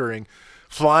considering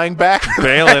flying back.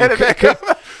 Bailing.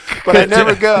 But I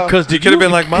never go. Because you could have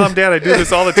been like, Mom, Dad, I do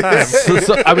this all the time.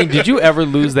 So, I mean, did you ever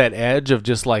lose that edge of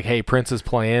just like, hey, Prince is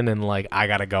playing, and like, I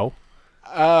got to go?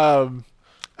 I'm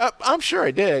sure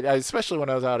I did, especially when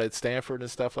I was out at Stanford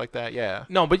and stuff like that, yeah.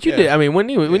 No, but you did. I mean, when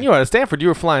you were out at Stanford, you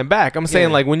were flying back. I'm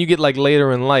saying, like, when you get, like,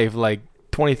 later in life, like,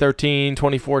 2013,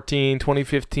 2014,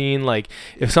 2015, like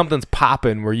if something's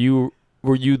popping, were you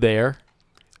there?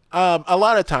 A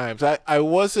lot of times I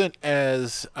wasn't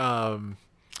as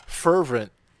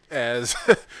fervent as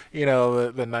the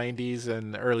 90s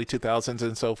and early 2000s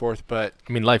and so forth, but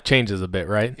I mean life changes a bit,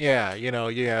 right? Yeah,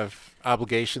 you have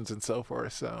obligations and so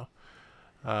forth, so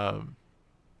I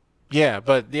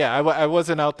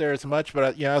wasn't out there as much,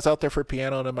 but I was out there for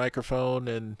piano and a microphone,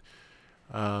 and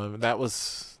that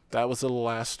was the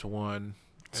last one.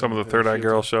 Some of the Third Eye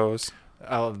Girl shows.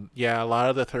 Yeah, a lot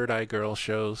of the Third Eye Girl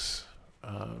shows.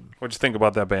 What'd you think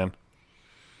about that band?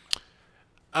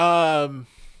 I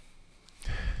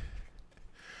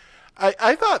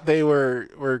thought they were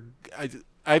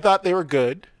I thought they were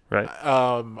good. Right.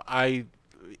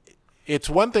 It's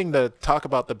one thing to talk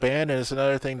about the band, and it's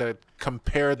another thing to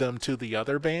compare them to the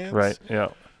other bands. Right.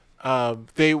 Yeah.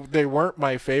 They weren't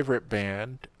my favorite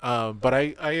band, but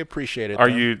I appreciated them. Are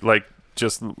you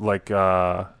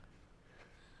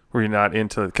were you not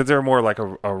into, because they're more like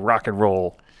a rock and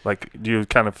roll, like, do you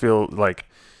kind of feel like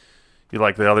you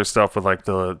like the other stuff with like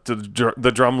the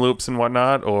drum loops and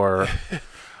whatnot, or?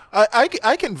 I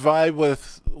can vibe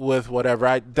with whatever.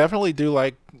 I definitely do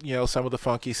like some of the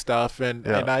funky stuff, and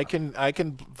I can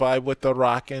vibe with the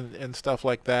rock and stuff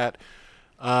like that.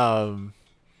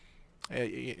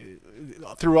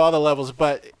 Through all the levels,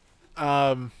 but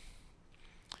I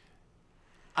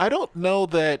don't know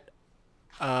that.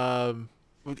 And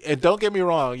don't get me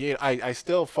wrong, I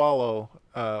still follow.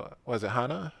 Was it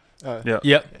Hannah?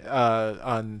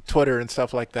 On Twitter and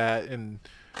stuff like that, and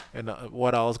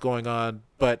what all is going on.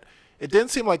 But it didn't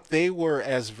seem like they were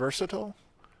as versatile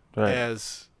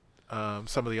as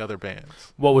some of the other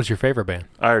bands. What was your favorite band?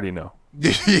 I already know.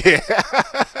 Yeah,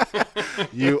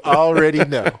 you already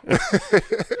know.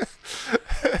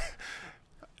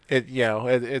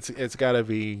 It's got to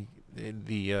be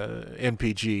the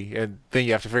NPG, and then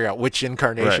you have to figure out which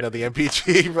incarnation of the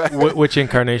NPG. Which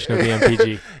incarnation of the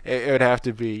NPG? It would have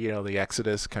to be the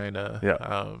Exodus kind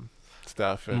of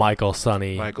stuff. And Michael,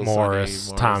 Sonny,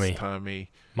 Morris, Tommy,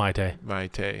 Maite.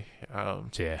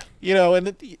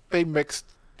 And they mixed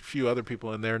a few other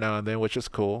people in there now and then, which is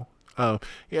cool.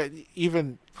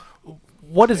 Even.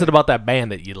 What is it about that band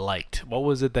that you liked? What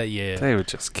was it that you? They would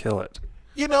just kill it.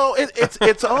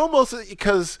 It's almost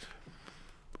because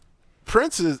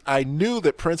I knew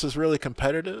that Prince is really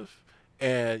competitive,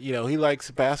 and he likes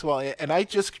basketball, and I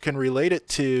just can relate it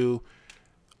to,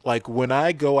 like, when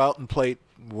I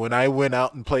went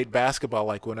out and played basketball,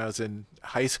 like when I was in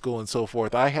high school and so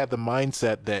forth. I had the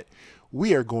mindset that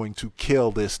we are going to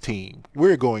kill this team.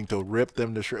 We're going to rip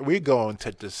them to shreds. We're going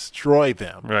to destroy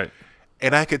them. Right.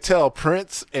 And I could tell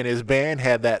Prince and his band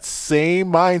had that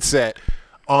same mindset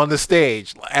on the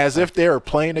stage, as if they were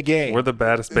playing a game. We're the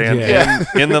baddest band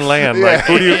in the land. Like,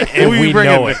 who you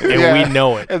bringing? Know it. And we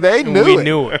know it. And they knew we it.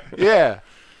 Knew it. Yeah,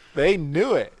 they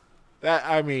knew it.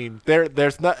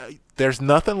 There's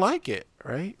nothing like it,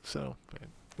 right? So.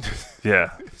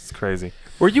 Yeah, it's crazy.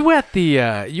 Were you at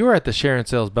the Sharon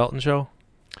Sales Belton show?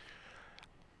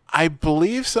 I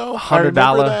believe so. $100. I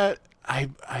remember that.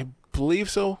 I believe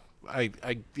so.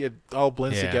 It all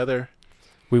blends together.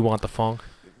 We Want the Funk.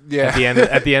 Yeah.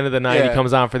 At the end of the night, he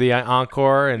comes on for the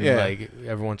encore, and like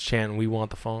everyone's chanting, "We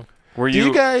want the funk." Do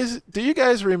you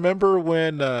guys remember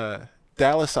when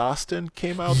Dallas Austin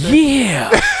came out there?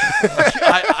 Yeah,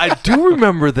 I do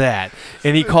remember that.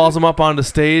 And he calls him up on the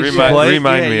stage. Remind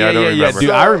me. I don't remember.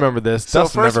 Dude, I remember this. So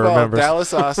Dustin first never of all, remembers.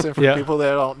 Dallas Austin, for people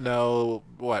that don't know,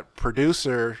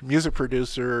 music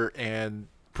producer, and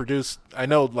produced, I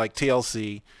know, like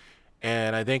TLC,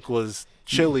 and I think was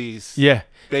Chili's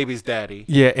Baby's daddy.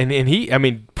 Yeah,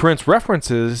 and Prince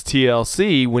references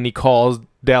TLC when he calls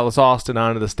Dallas Austin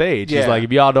onto the stage. He's like,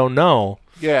 if y'all don't know.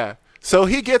 Yeah. So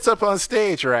he gets up on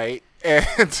stage, right?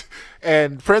 And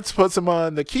Prince puts him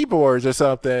on the keyboards or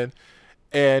something,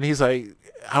 and he's like,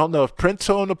 I don't know if Prince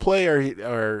told him to play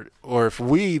or if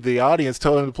we, the audience,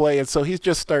 told him to play. And so he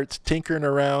just starts tinkering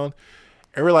around,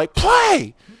 and we're like,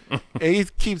 play! And he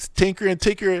keeps tinkering.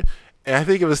 And I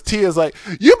think it was Tia's like,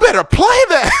 you better play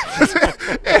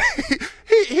that! And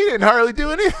he didn't hardly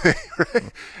do anything.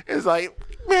 Right? It's like,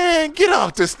 man, get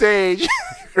off the stage.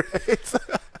 Right? So,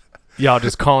 y'all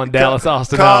just calling Dallas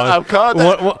Austin out. I'm calling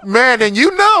that. Man, and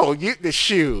the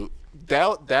shoe.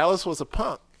 Dallas was a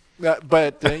punk.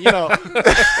 But,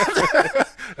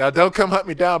 now don't come hunt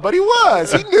me down. But he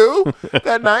was. He knew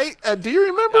that night. Do you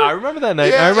remember? I remember that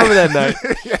night. Yeah. I remember that night.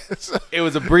 Yes. It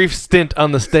was a brief stint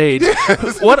on the stage.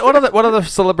 Yes. What other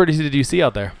celebrities did you see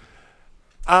out there?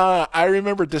 I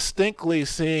remember distinctly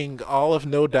seeing all of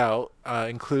No Doubt,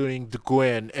 including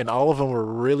Gwen, and all of them were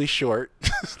really short.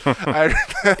 I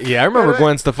remember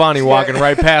Gwen Stefani walking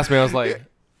right past me. I was like,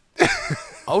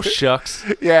 oh, shucks.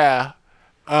 Yeah.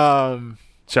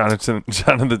 Jonathan,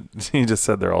 he just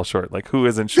said they're all short. Like, who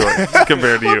isn't short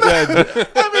compared to you?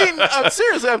 I mean,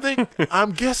 seriously,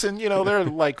 I'm guessing, they're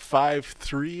like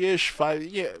 5'3"-ish,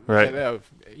 right.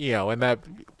 And that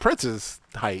Prince's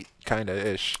height kind of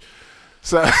ish.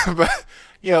 So, but,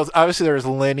 obviously there was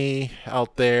Lenny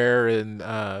out there and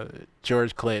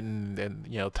George Clinton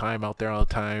and, Time out there all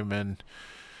the time. And,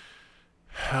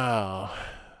 I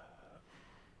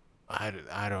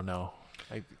don't know.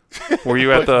 Were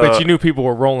you at but you knew people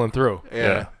were rolling through.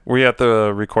 Yeah. Were you at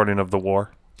the recording of The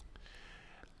War?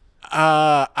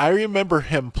 I remember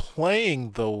him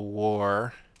playing The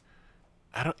War.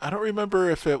 I don't remember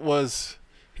if it was.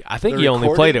 I think he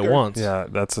only played it once. Yeah,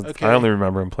 okay. I only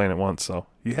remember him playing it once, so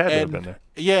you had to have been there.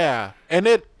 Yeah, and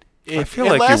it feel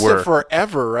like lasted you were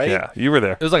forever, right? Yeah, you were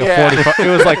there. It was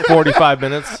like 45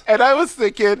 minutes. And I was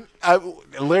thinking, I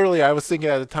was thinking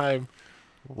at the time,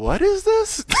 what is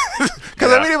this?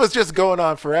 Because it was just going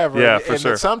on forever. Yeah, for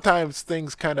sure. Sometimes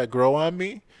things kind of grow on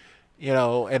me,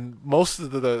 and most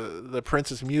of the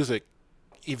Prince's music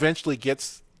eventually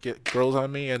grows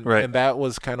on me, and that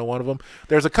was kind of one of them.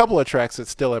 There's a couple of tracks that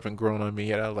still haven't grown on me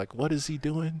yet. I'm like, what is he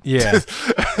doing? Yeah.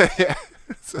 Yeah.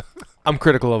 So, I'm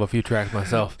critical of a few tracks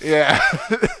myself. yeah.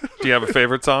 Do you have a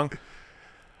favorite song?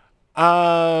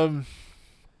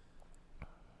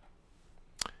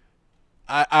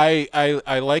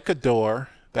 I like Adore.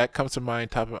 That comes to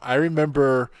mind. I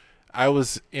remember I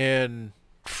was in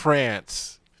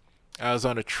France. I was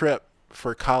on a trip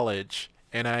for college,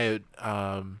 and I had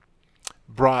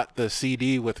brought the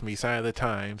CD with me, Sign of the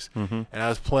Times, and I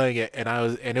was playing it, and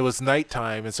it was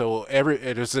nighttime, and so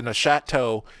it was in a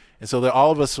chateau, and so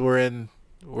all of us were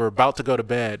about to go to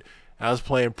bed. I was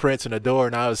playing Prince and Adore,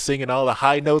 and I was singing all the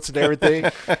high notes and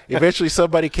everything. Eventually,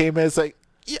 somebody came in and said,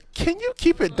 yeah, can you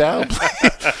keep it down,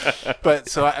 please? But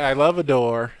so I love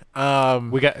Adore.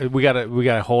 We got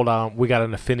to hold on. We got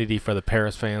an affinity for the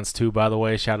Paris fans too, by the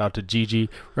way. Shout out to Gigi.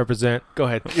 Represent. Go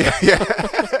ahead. Yeah.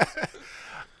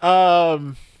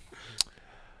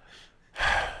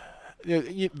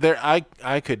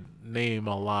 I could name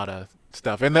a lot of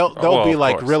stuff, and they'll be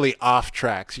like really off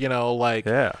tracks, like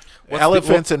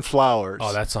Elephants and Flowers.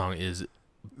 Oh, that song is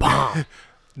bomb.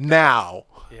 Now.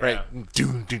 Yeah. Right.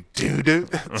 Do.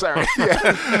 Sorry.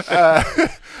 Yeah.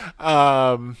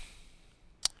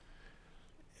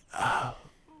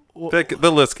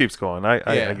 The list keeps going. I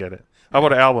get it. How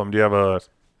about an album? Do you have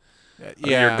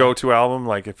your go-to album?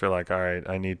 Like if you're like, all right,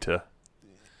 I need to.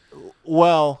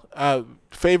 Well,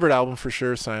 favorite album for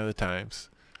sure, Sign of the Times.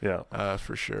 Yeah.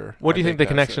 For sure. What do you think the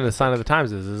connection to Sign of the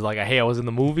Times is? Is like, hey, I was in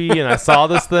the movie and I saw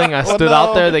this thing. I stood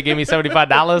out there. They gave me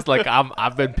 $75. Like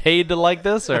I've been paid to like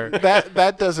this, or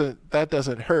that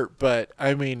doesn't hurt. But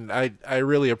I mean, I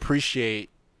really appreciate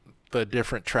the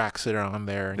different tracks that are on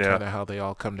there and kind of how they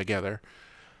all come together.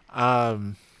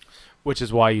 Which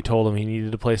is why you told him he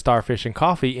needed to play Starfish and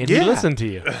Coffee, and he listened to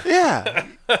you. Yeah,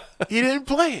 he didn't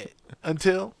play it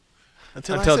until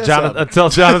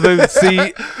Jonathan.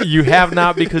 See, you have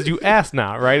not because you asked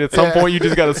not, right? At some point, you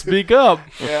just got to speak up.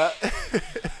 Yeah.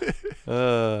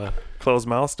 Closed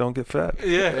mouths don't get fed.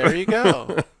 Yeah, there you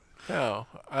go. No.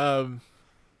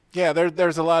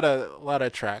 There's a lot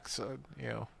of tracks,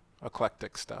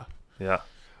 eclectic stuff. Yeah.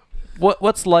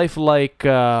 What's life like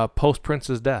post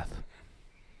Prince's death?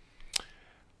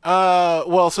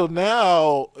 Well, so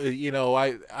now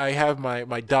I have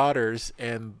my daughters,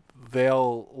 and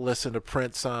they'll listen to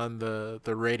Prince on the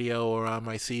radio or on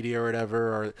my CD or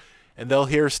whatever, and they'll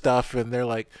hear stuff and they're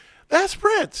like, "That's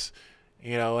Prince,"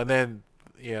 and then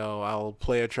I'll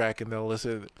play a track and they'll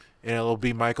listen, and it'll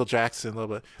be Michael Jackson. They'll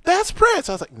be like, that's Prince.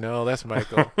 I was like, no, that's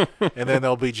Michael. And then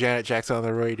there'll be Janet Jackson on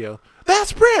the radio.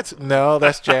 That's Prince. No,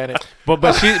 that's Janet.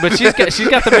 But she's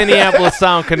got the Minneapolis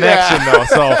sound connection though.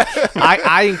 So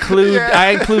I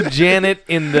include Janet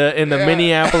in the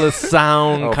Minneapolis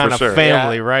sound kind of sure.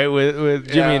 family, right?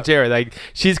 With Jimmy and Terry, like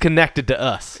she's connected to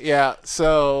us. Yeah.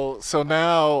 So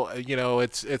now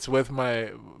it's with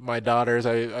my daughters.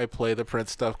 I play the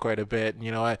Prince stuff quite a bit.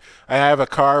 I have a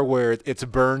car where it's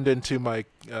burned into my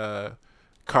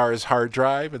car's hard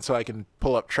drive, and so I can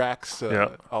pull up tracks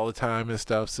all the time and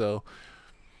stuff. So,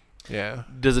 yeah.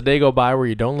 Does a day go by where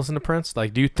you don't listen to Prince?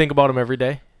 Like, do you think about him every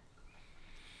day?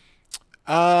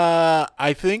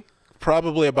 I think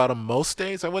probably about him most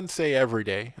days. I wouldn't say every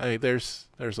day. I mean, there's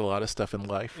a lot of stuff in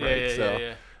life,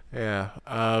 right? Yeah.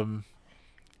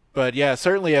 But yeah,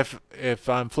 certainly if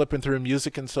I'm flipping through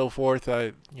music and so forth,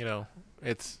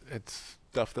 it's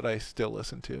stuff that I still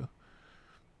listen to.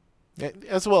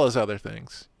 As well as other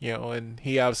things, and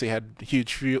he obviously had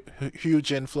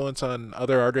huge influence on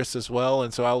other artists as well.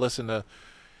 And so I'll listen to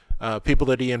people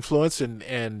that he influenced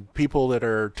and people that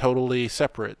are totally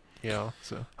separate, so.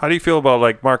 How do you feel about,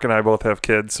 like, Mark and I both have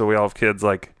kids, so we all have kids,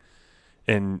 like,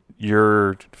 and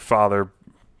your father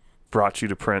brought you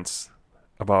to Prince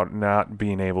about not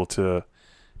being able to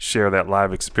share that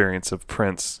live experience of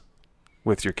Prince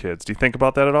with your kids. Do you think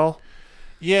about that at all?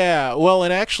 Yeah, well,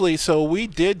 and actually, so we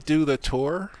did do the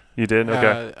tour. You did?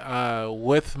 Okay.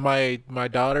 With my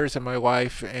daughters and my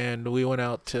wife, and we went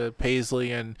out to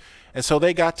Paisley, and so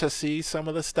they got to see some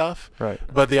of the stuff. Right.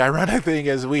 But the ironic thing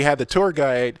is we had the tour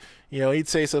guide, he'd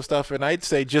say some stuff, and I'd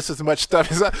say just as much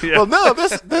stuff as well, no,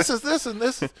 this is this and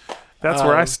this. That's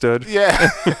where I stood. Yeah.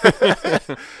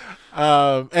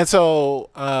 And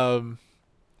so,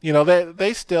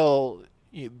 they still...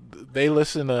 They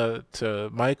listen to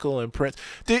Michael and Prince.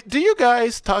 Do you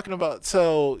guys talking about?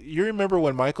 So you remember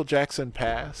when Michael Jackson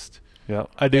passed? Yeah,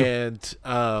 I do. And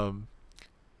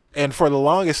for the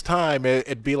longest time,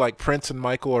 it'd be like Prince and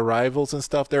Michael are rivals and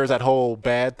stuff. There was that whole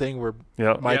bad thing where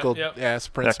Michael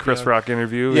asked Prince. That Chris Rock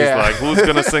interview. He's like, "Who's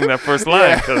gonna sing that first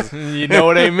line?" Because you know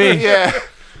what I mean. Yeah.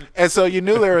 And so you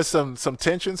knew there was some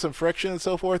tension, some friction, and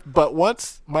so forth. But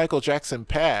once Michael Jackson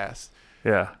passed,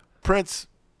 Prince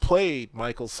played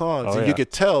Michael's songs, and you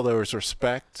could tell there was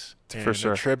respect and for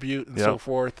sure. a tribute and so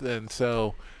forth. And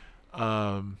so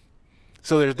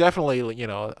so there's definitely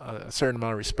a certain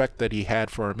amount of respect that he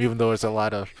had for him, even though there's a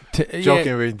lot of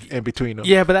joking in between them.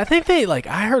 Yeah, but I think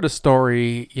I heard a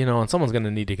story, and someone's going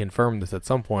to need to confirm this at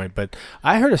some point, but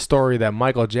I heard a story that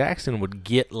Michael Jackson would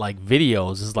get like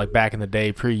videos, this is like back in the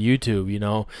day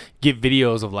pre-YouTube, get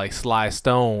videos of like Sly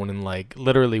Stone and like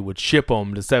literally would ship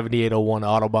them to 7801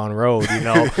 Audubon Road,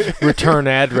 return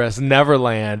address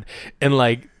Neverland, and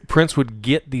like Prince would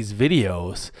get these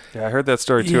videos. Yeah, I heard that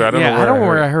story too. I don't know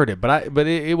where I heard it, but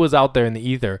it was out there in the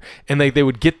ether. And like they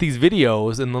would get these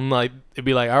videos, and then like it'd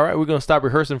be like, all right, we're gonna stop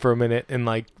rehearsing for a minute, and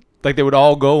like they would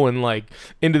all go and like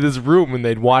into this room, and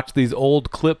they'd watch these old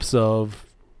clips of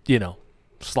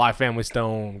Sly Family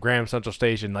Stone, Graham Central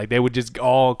Station. Like they would just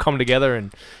all come together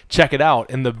and check it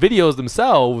out. And the videos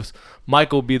themselves,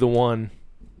 Michael would be the one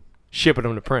shipping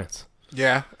them to Prince.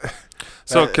 Yeah.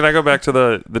 So can I go back to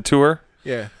the tour?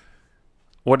 Yeah.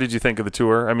 What did you think of the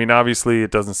tour? I mean, obviously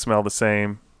it doesn't smell the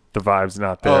same. The vibe's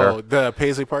not there. Oh, the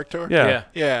Paisley Park tour? Yeah.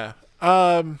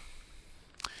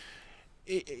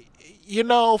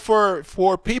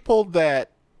 For people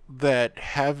that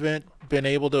haven't been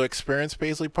able to experience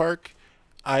Paisley Park,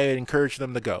 I encourage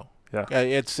them to go. Yeah.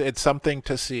 It's something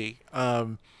to see.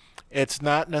 It's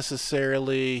not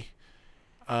necessarily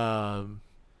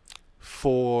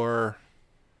for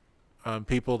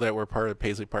people that were part of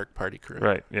Paisley Park Party Crew.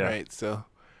 Right, yeah. Right, so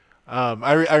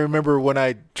I remember when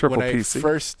I PC.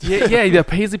 first the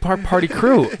Paisley Park Party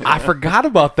Crew. I forgot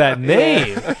about that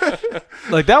name.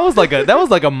 Like that was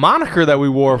like a moniker that we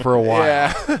wore for a while.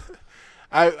 Yeah.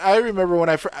 I remember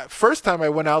when first time I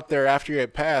went out there after you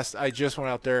had passed, I just went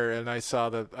out there and I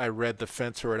read the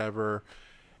fence or whatever.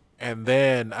 And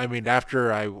then, I mean,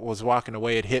 after I was walking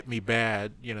away, it hit me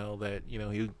bad, that,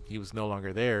 he was no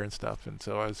longer there and stuff. And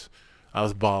so I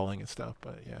was bawling and stuff,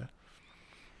 but yeah.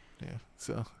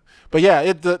 So, but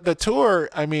yeah, the tour,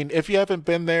 I mean, if you haven't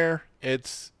been there,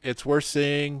 it's worth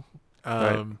seeing.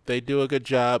 Right. They do a good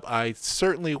job. I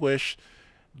certainly wish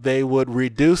they would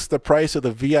reduce the price of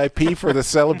the VIP for the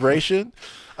celebration.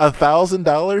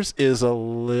 $1,000 is a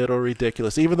little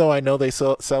ridiculous, even though I know they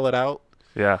sell it out.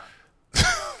 Yeah.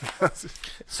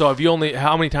 So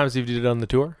how many times have you done the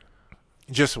tour?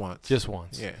 Just once. Just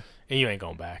once. Yeah. And you ain't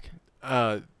going back.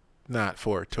 not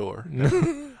for a tour.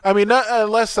 I mean, not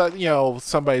unless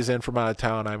somebody's in from out of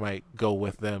town, I might go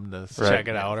with them to check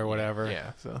it out or whatever.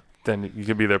 Yeah, so then you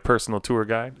could be their personal tour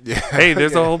guide. Yeah. Hey,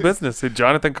 there's a whole business. Hey,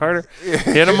 Jonathan Carter,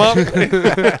 hit him up.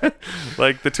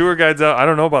 Like the tour guides out. I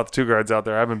don't know about the tour guides out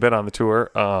there. I haven't been on the tour.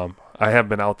 I have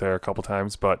been out there a couple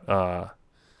times, but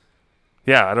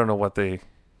yeah, I don't know what they're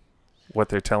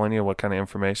telling you, what kind of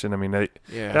information. I mean, they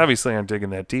obviously aren't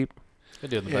digging that deep. They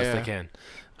do the best they can.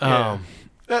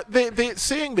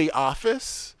 Seeing The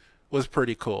Office was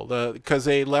pretty cool because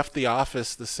they left The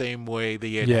Office the same way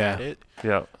they had it.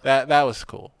 Yeah, that was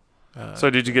cool. So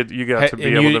did you got to be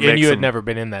able to make? And you had never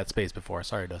been in that space before.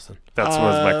 Sorry, Dustin. That's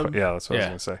what that's what I was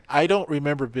gonna say. I don't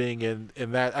remember being in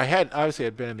that. I had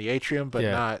been in the atrium, but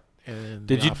not in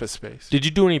the office space. Did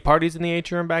you do any parties in the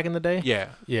atrium back in the day? Yeah.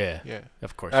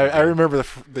 Of course. I remember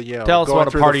the Tell us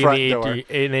about a party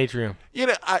in the atrium.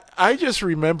 I just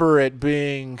remember it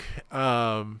being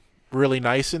really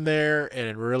nice in there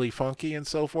and really funky and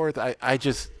so forth. I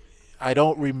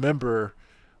don't remember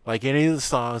like any of the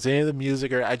songs, any of the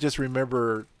music, or I just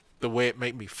remember the way it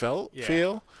made me feel,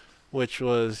 which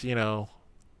was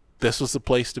this was the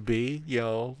place to be.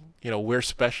 We're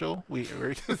special. This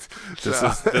is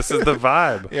the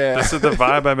vibe. Yeah. This is the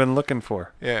vibe I've been looking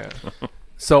for. Yeah.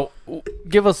 So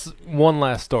give us one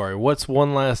last story. What's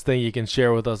one last thing you can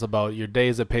share with us about your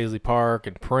days at Paisley Park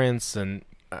and Prince, and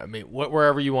I mean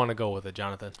wherever you want to go with it,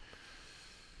 Jonathan?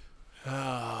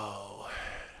 Oh,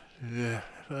 yeah.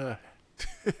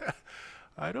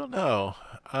 I don't know.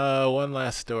 One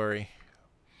last story.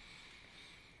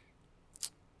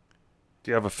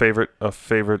 Do you have a favorite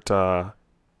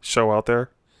show out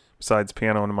there besides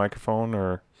Piano and the Microphone,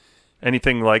 or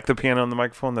anything like the Piano and the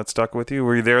Microphone that stuck with you?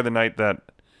 Were you there the night that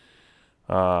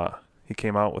he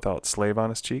came out without Slave on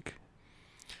his cheek?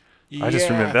 Yeah. I just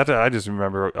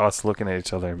remember us looking at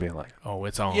each other and being like, "Oh,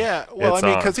 it's on." Yeah, well, I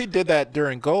mean, because he did that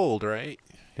during Gold, right?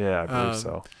 Yeah, I believe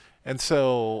so. And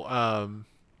so,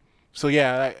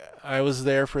 yeah, I was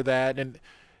there for that, and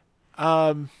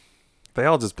they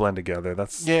all just blend together.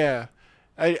 That's when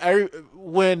I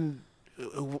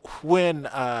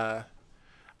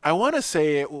want to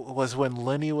say it was when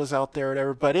Lenny was out there or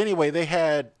whatever. But anyway, they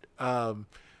had kind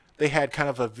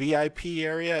of a VIP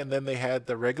area, and then they had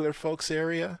the regular folks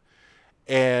area.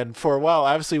 And for a while,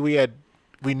 obviously, we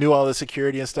knew all the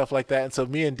security and stuff like that. And so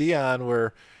me and Dion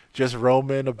were just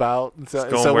roaming about. And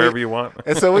so wherever you want.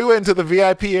 And so we went into the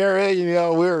VIP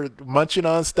area. We were munching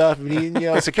on stuff.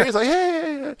 And security's like,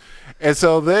 hey. And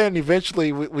so then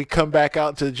eventually we come back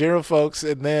out to the general folks,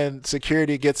 and then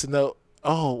security gets to know,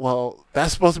 oh, well,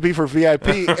 that's supposed to be for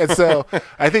VIP. And so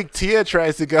I think Tia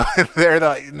tries to go in there. And they're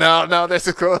like, no, this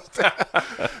is closed.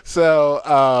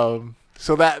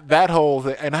 So that whole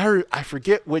thing, and I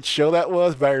forget which show that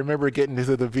was, but I remember getting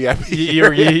into the VIP. You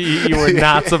were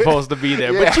not supposed to be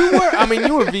there, but you were. I mean,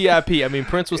 you were VIP. I mean,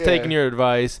 Prince was taking your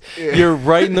advice. Yeah. You're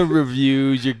writing the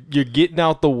reviews. You're getting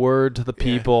out the word to the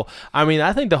people. Yeah. I mean,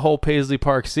 I think the whole Paisley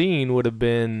Park scene would have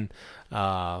been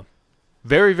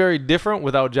very, very different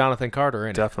without Jonathan Carter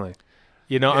in it. Definitely.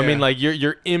 I mean, like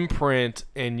your imprint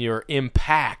and your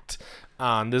impact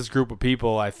on this group of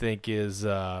people, I think, is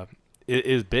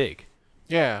big.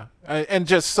 Yeah, and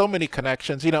just so many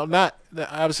connections. Not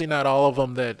obviously not all of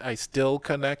them that I still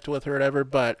connect with or whatever,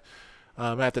 but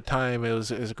at the time it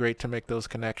was great to make those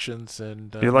connections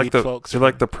and meet folks. You're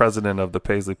like the president of the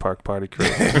Paisley Park Party crew.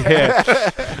 Yeah,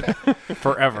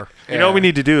 forever. You know what we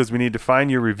need to do is we need to find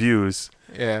your reviews.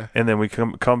 Yeah, and then we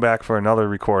come back for another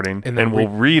recording, and we'll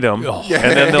read them, and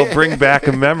then they'll bring back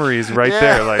memories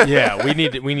there. Like, we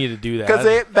need to do that because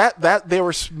they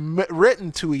were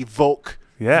written to evoke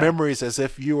memories as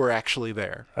if you were actually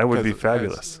there. That would be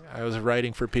fabulous. I was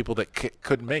writing for people that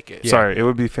couldn't make it. Yeah. Sorry, it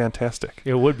would be fantastic.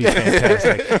 It would be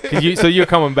fantastic. So you're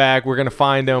coming back. We're going to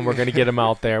find them. We're going to get them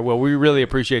out there. Well, we really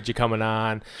appreciate you coming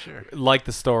on. Sure. Like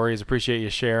the stories. Appreciate you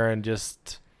sharing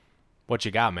just what you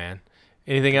got, man.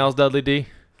 Anything else, Dudley D?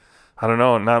 I don't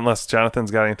know. Not unless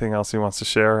Jonathan's got anything else he wants to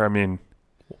share. I mean,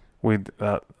 what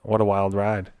a wild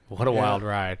ride. What a wild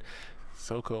ride.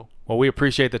 So cool. Well, we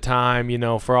appreciate the time.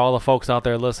 For all the folks out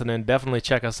there listening, definitely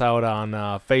check us out on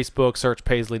Facebook, search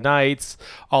Paisley Nights,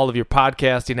 all of your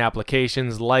podcasting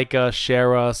applications. Like us,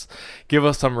 share us, give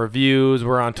us some reviews.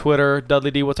 We're on Twitter.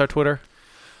 Dudley D, what's our Twitter?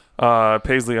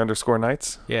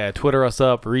 Paisley_Nights. Yeah, Twitter us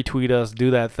up, retweet us,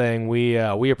 do that thing. We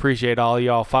appreciate all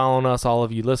y'all following us, all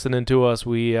of you listening to us.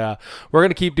 We're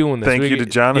gonna keep doing this. Thank you to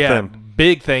Jonathan. Yeah,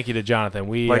 big thank you to Jonathan.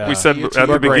 We said at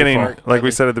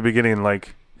the beginning,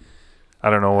 like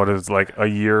I don't know what it was, like a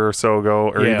year or so ago,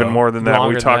 or even more than that.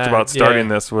 We talked about starting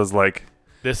this was like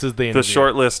this is the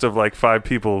short list of like 5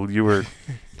 people you were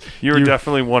You were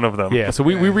definitely one of them. Yeah, so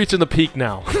we reaching the peak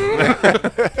now.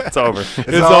 It's over.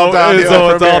 It's all downhill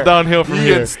it's all downhill from you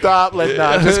here. can stop.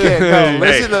 Just kidding. No,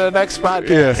 listen to the next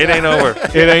podcast. It ain't over.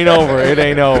 It ain't over. It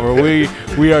ain't over.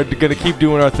 We are going to keep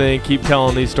doing our thing, keep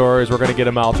telling these stories. We're going to get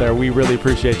them out there. We really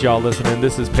appreciate y'all listening.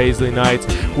 This is Paisley Nights.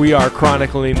 We are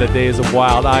chronicling the days of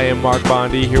Wild. I am Mark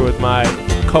Bondi here with my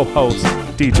co-host,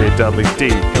 DJ Dudley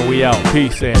D. And we out.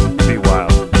 Peace and be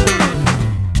wild.